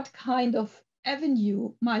or what kind of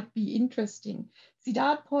avenue might be interesting.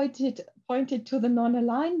 Siddharth pointed to the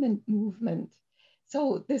non-alignment movement.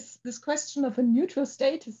 So this question of a neutral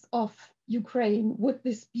status of Ukraine, would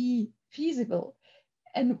this be feasible?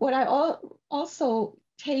 And what I also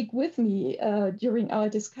take with me during our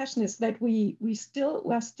discussion is that we're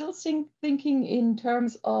still thinking in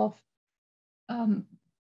terms of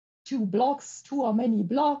two or many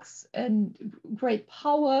blocks, and great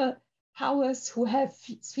powers who have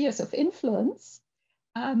spheres of influence.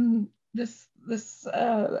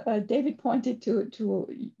 David pointed to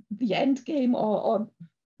the end game, or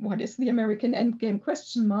what is the American end game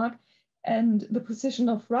question mark, and the position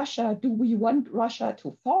of Russia. Do we want Russia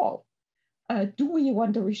to fall? Do we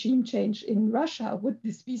want a regime change in Russia? Would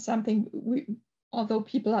this be something although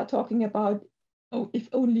people are talking about, oh, if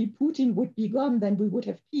only Putin would be gone, then we would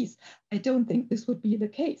have peace. I don't think this would be the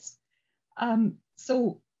case.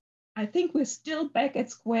 So I think we're still back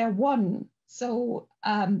at square one. So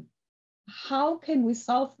how can we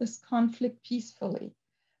solve this conflict peacefully?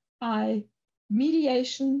 By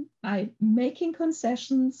mediation, by making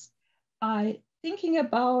concessions, by thinking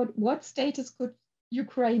about what status could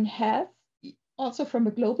Ukraine have, also from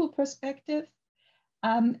a global perspective.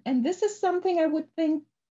 And this is something I would think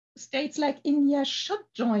states like India should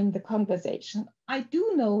join the conversation. I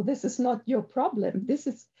do know this is not your problem. This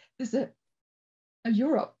is a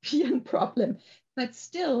European problem, but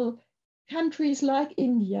still countries like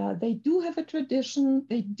India, they do have a tradition,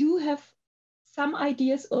 they do have some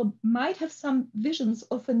ideas or might have some visions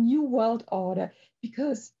of a new world order,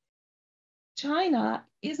 because China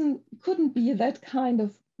couldn't be that kind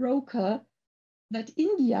of broker that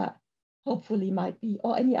India hopefully might be,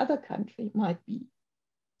 or any other country might be.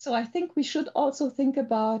 So I think we should also think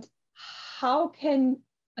about how can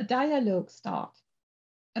a dialogue start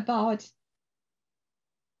about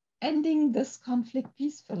ending this conflict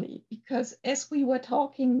peacefully, because as we were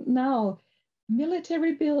talking now,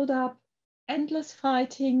 military buildup, endless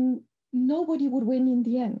fighting, nobody would win in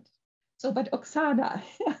the end. So, but Oksana,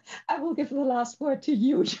 I will give the last word to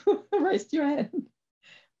you. You raised your hand.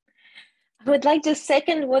 I would like to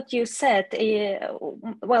second what you said.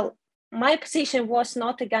 Well, my position was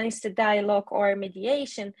not against the dialogue or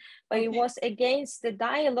mediation, but it was against the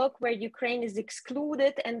dialogue where Ukraine is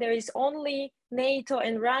excluded and there is only NATO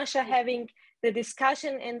and Russia having the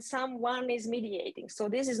discussion and someone is mediating. So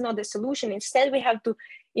this is not the solution. Instead, we have to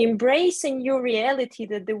embrace a new reality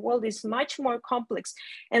that the world is much more complex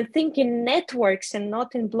and think in networks and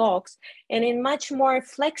not in blocks, and in much more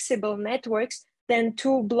flexible networks than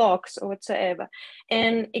two blocks or whatsoever.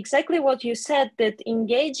 And exactly what you said, that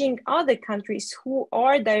engaging other countries who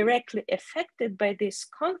are directly affected by this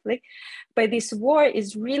conflict, by this war,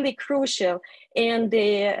 is really crucial. And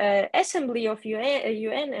the Assembly of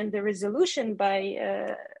UN and the resolution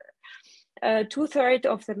by 2/3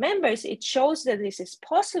 of the members, it shows that this is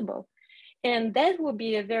possible. And that would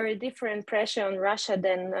be a very different pressure on Russia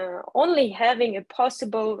than only having a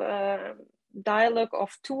possible dialogue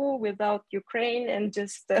of two without Ukraine and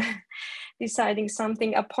just deciding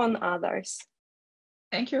something upon others.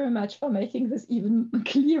 Thank you very much for making this even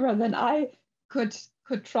clearer than I could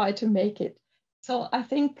try to make it. So I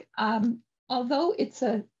think although it's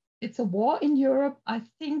a war in Europe, I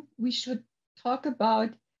think we should talk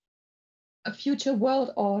about a future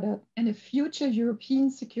world order and a future European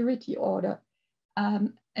security order,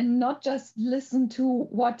 and not just listen to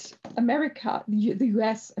what America, the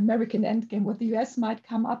US, American endgame, what the US might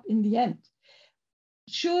come up in the end.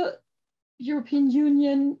 Sure, European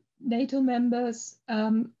Union, NATO members,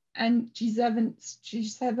 and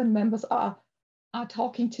G7 members are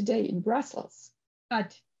talking today in Brussels,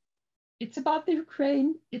 but it's about the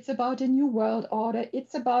Ukraine, it's about a new world order,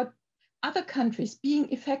 it's about other countries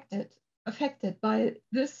being affected by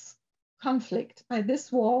this conflict, by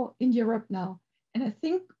this war in Europe now. And I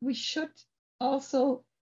think we should also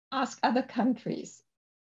ask other countries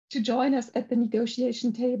to join us at the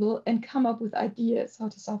negotiation table and come up with ideas how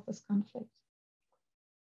to solve this conflict.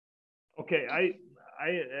 Okay,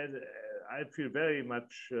 I feel very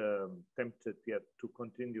much tempted yet to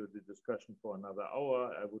continue the discussion for another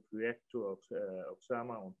hour. I would react to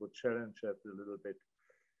Oksana and would challenge that a little bit.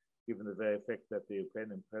 given the very fact that the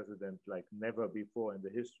Ukrainian president, like never before in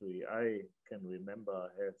the history I can remember,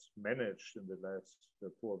 has managed in the last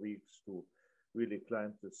 4 weeks to really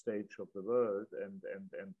climb the stage of the world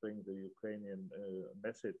and bring the Ukrainian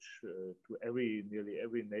message to nearly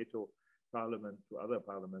every NATO parliament, to other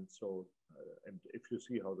parliaments. So, and if you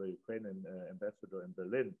see how the Ukrainian ambassador in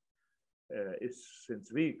Berlin is since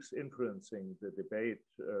weeks influencing the debate,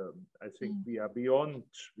 I think we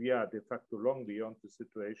are de facto long beyond the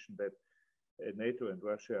situation that NATO and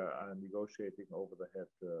Russia are negotiating over the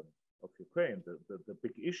head of Ukraine. The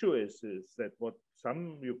big issue is that what some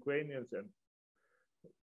Ukrainians and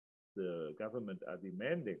the government are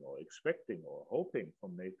demanding or expecting or hoping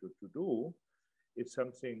from NATO to do is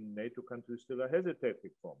something NATO countries still are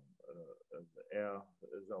hesitating from, air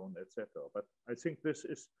zone, etc. But I think this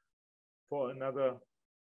is for another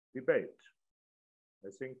debate.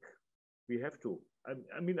 I think we have to.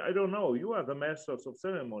 I mean, I don't know. You are the masters of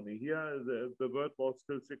ceremony here. The word was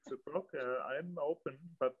still 6 o'clock. I'm open,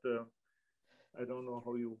 but I don't know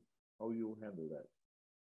how you handle that.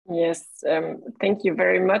 Yes, thank you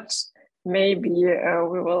very much. Maybe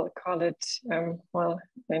we will call it, well,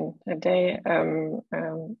 in a day.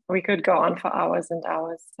 We could go on for hours and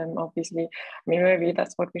hours, obviously. I mean, maybe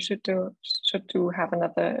that's what we should do, have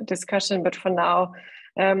another discussion. But for now,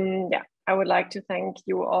 yeah, I would like to thank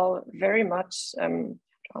you all very much, to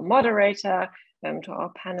our moderator, to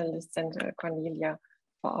our panelists, and Cornelia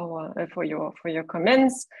for your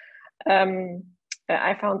comments.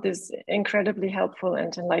 I found this incredibly helpful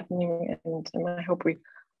and enlightening, and I hope we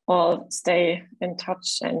all stay in touch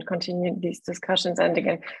and continue these discussions. And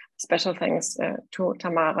again, special thanks to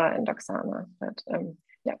Tamara and Oksana. But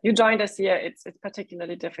yeah, you joined us here. It's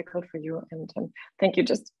particularly difficult for you, and thank you.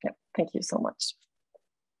 Thank you so much.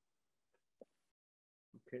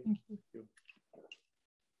 Okay. Thank you.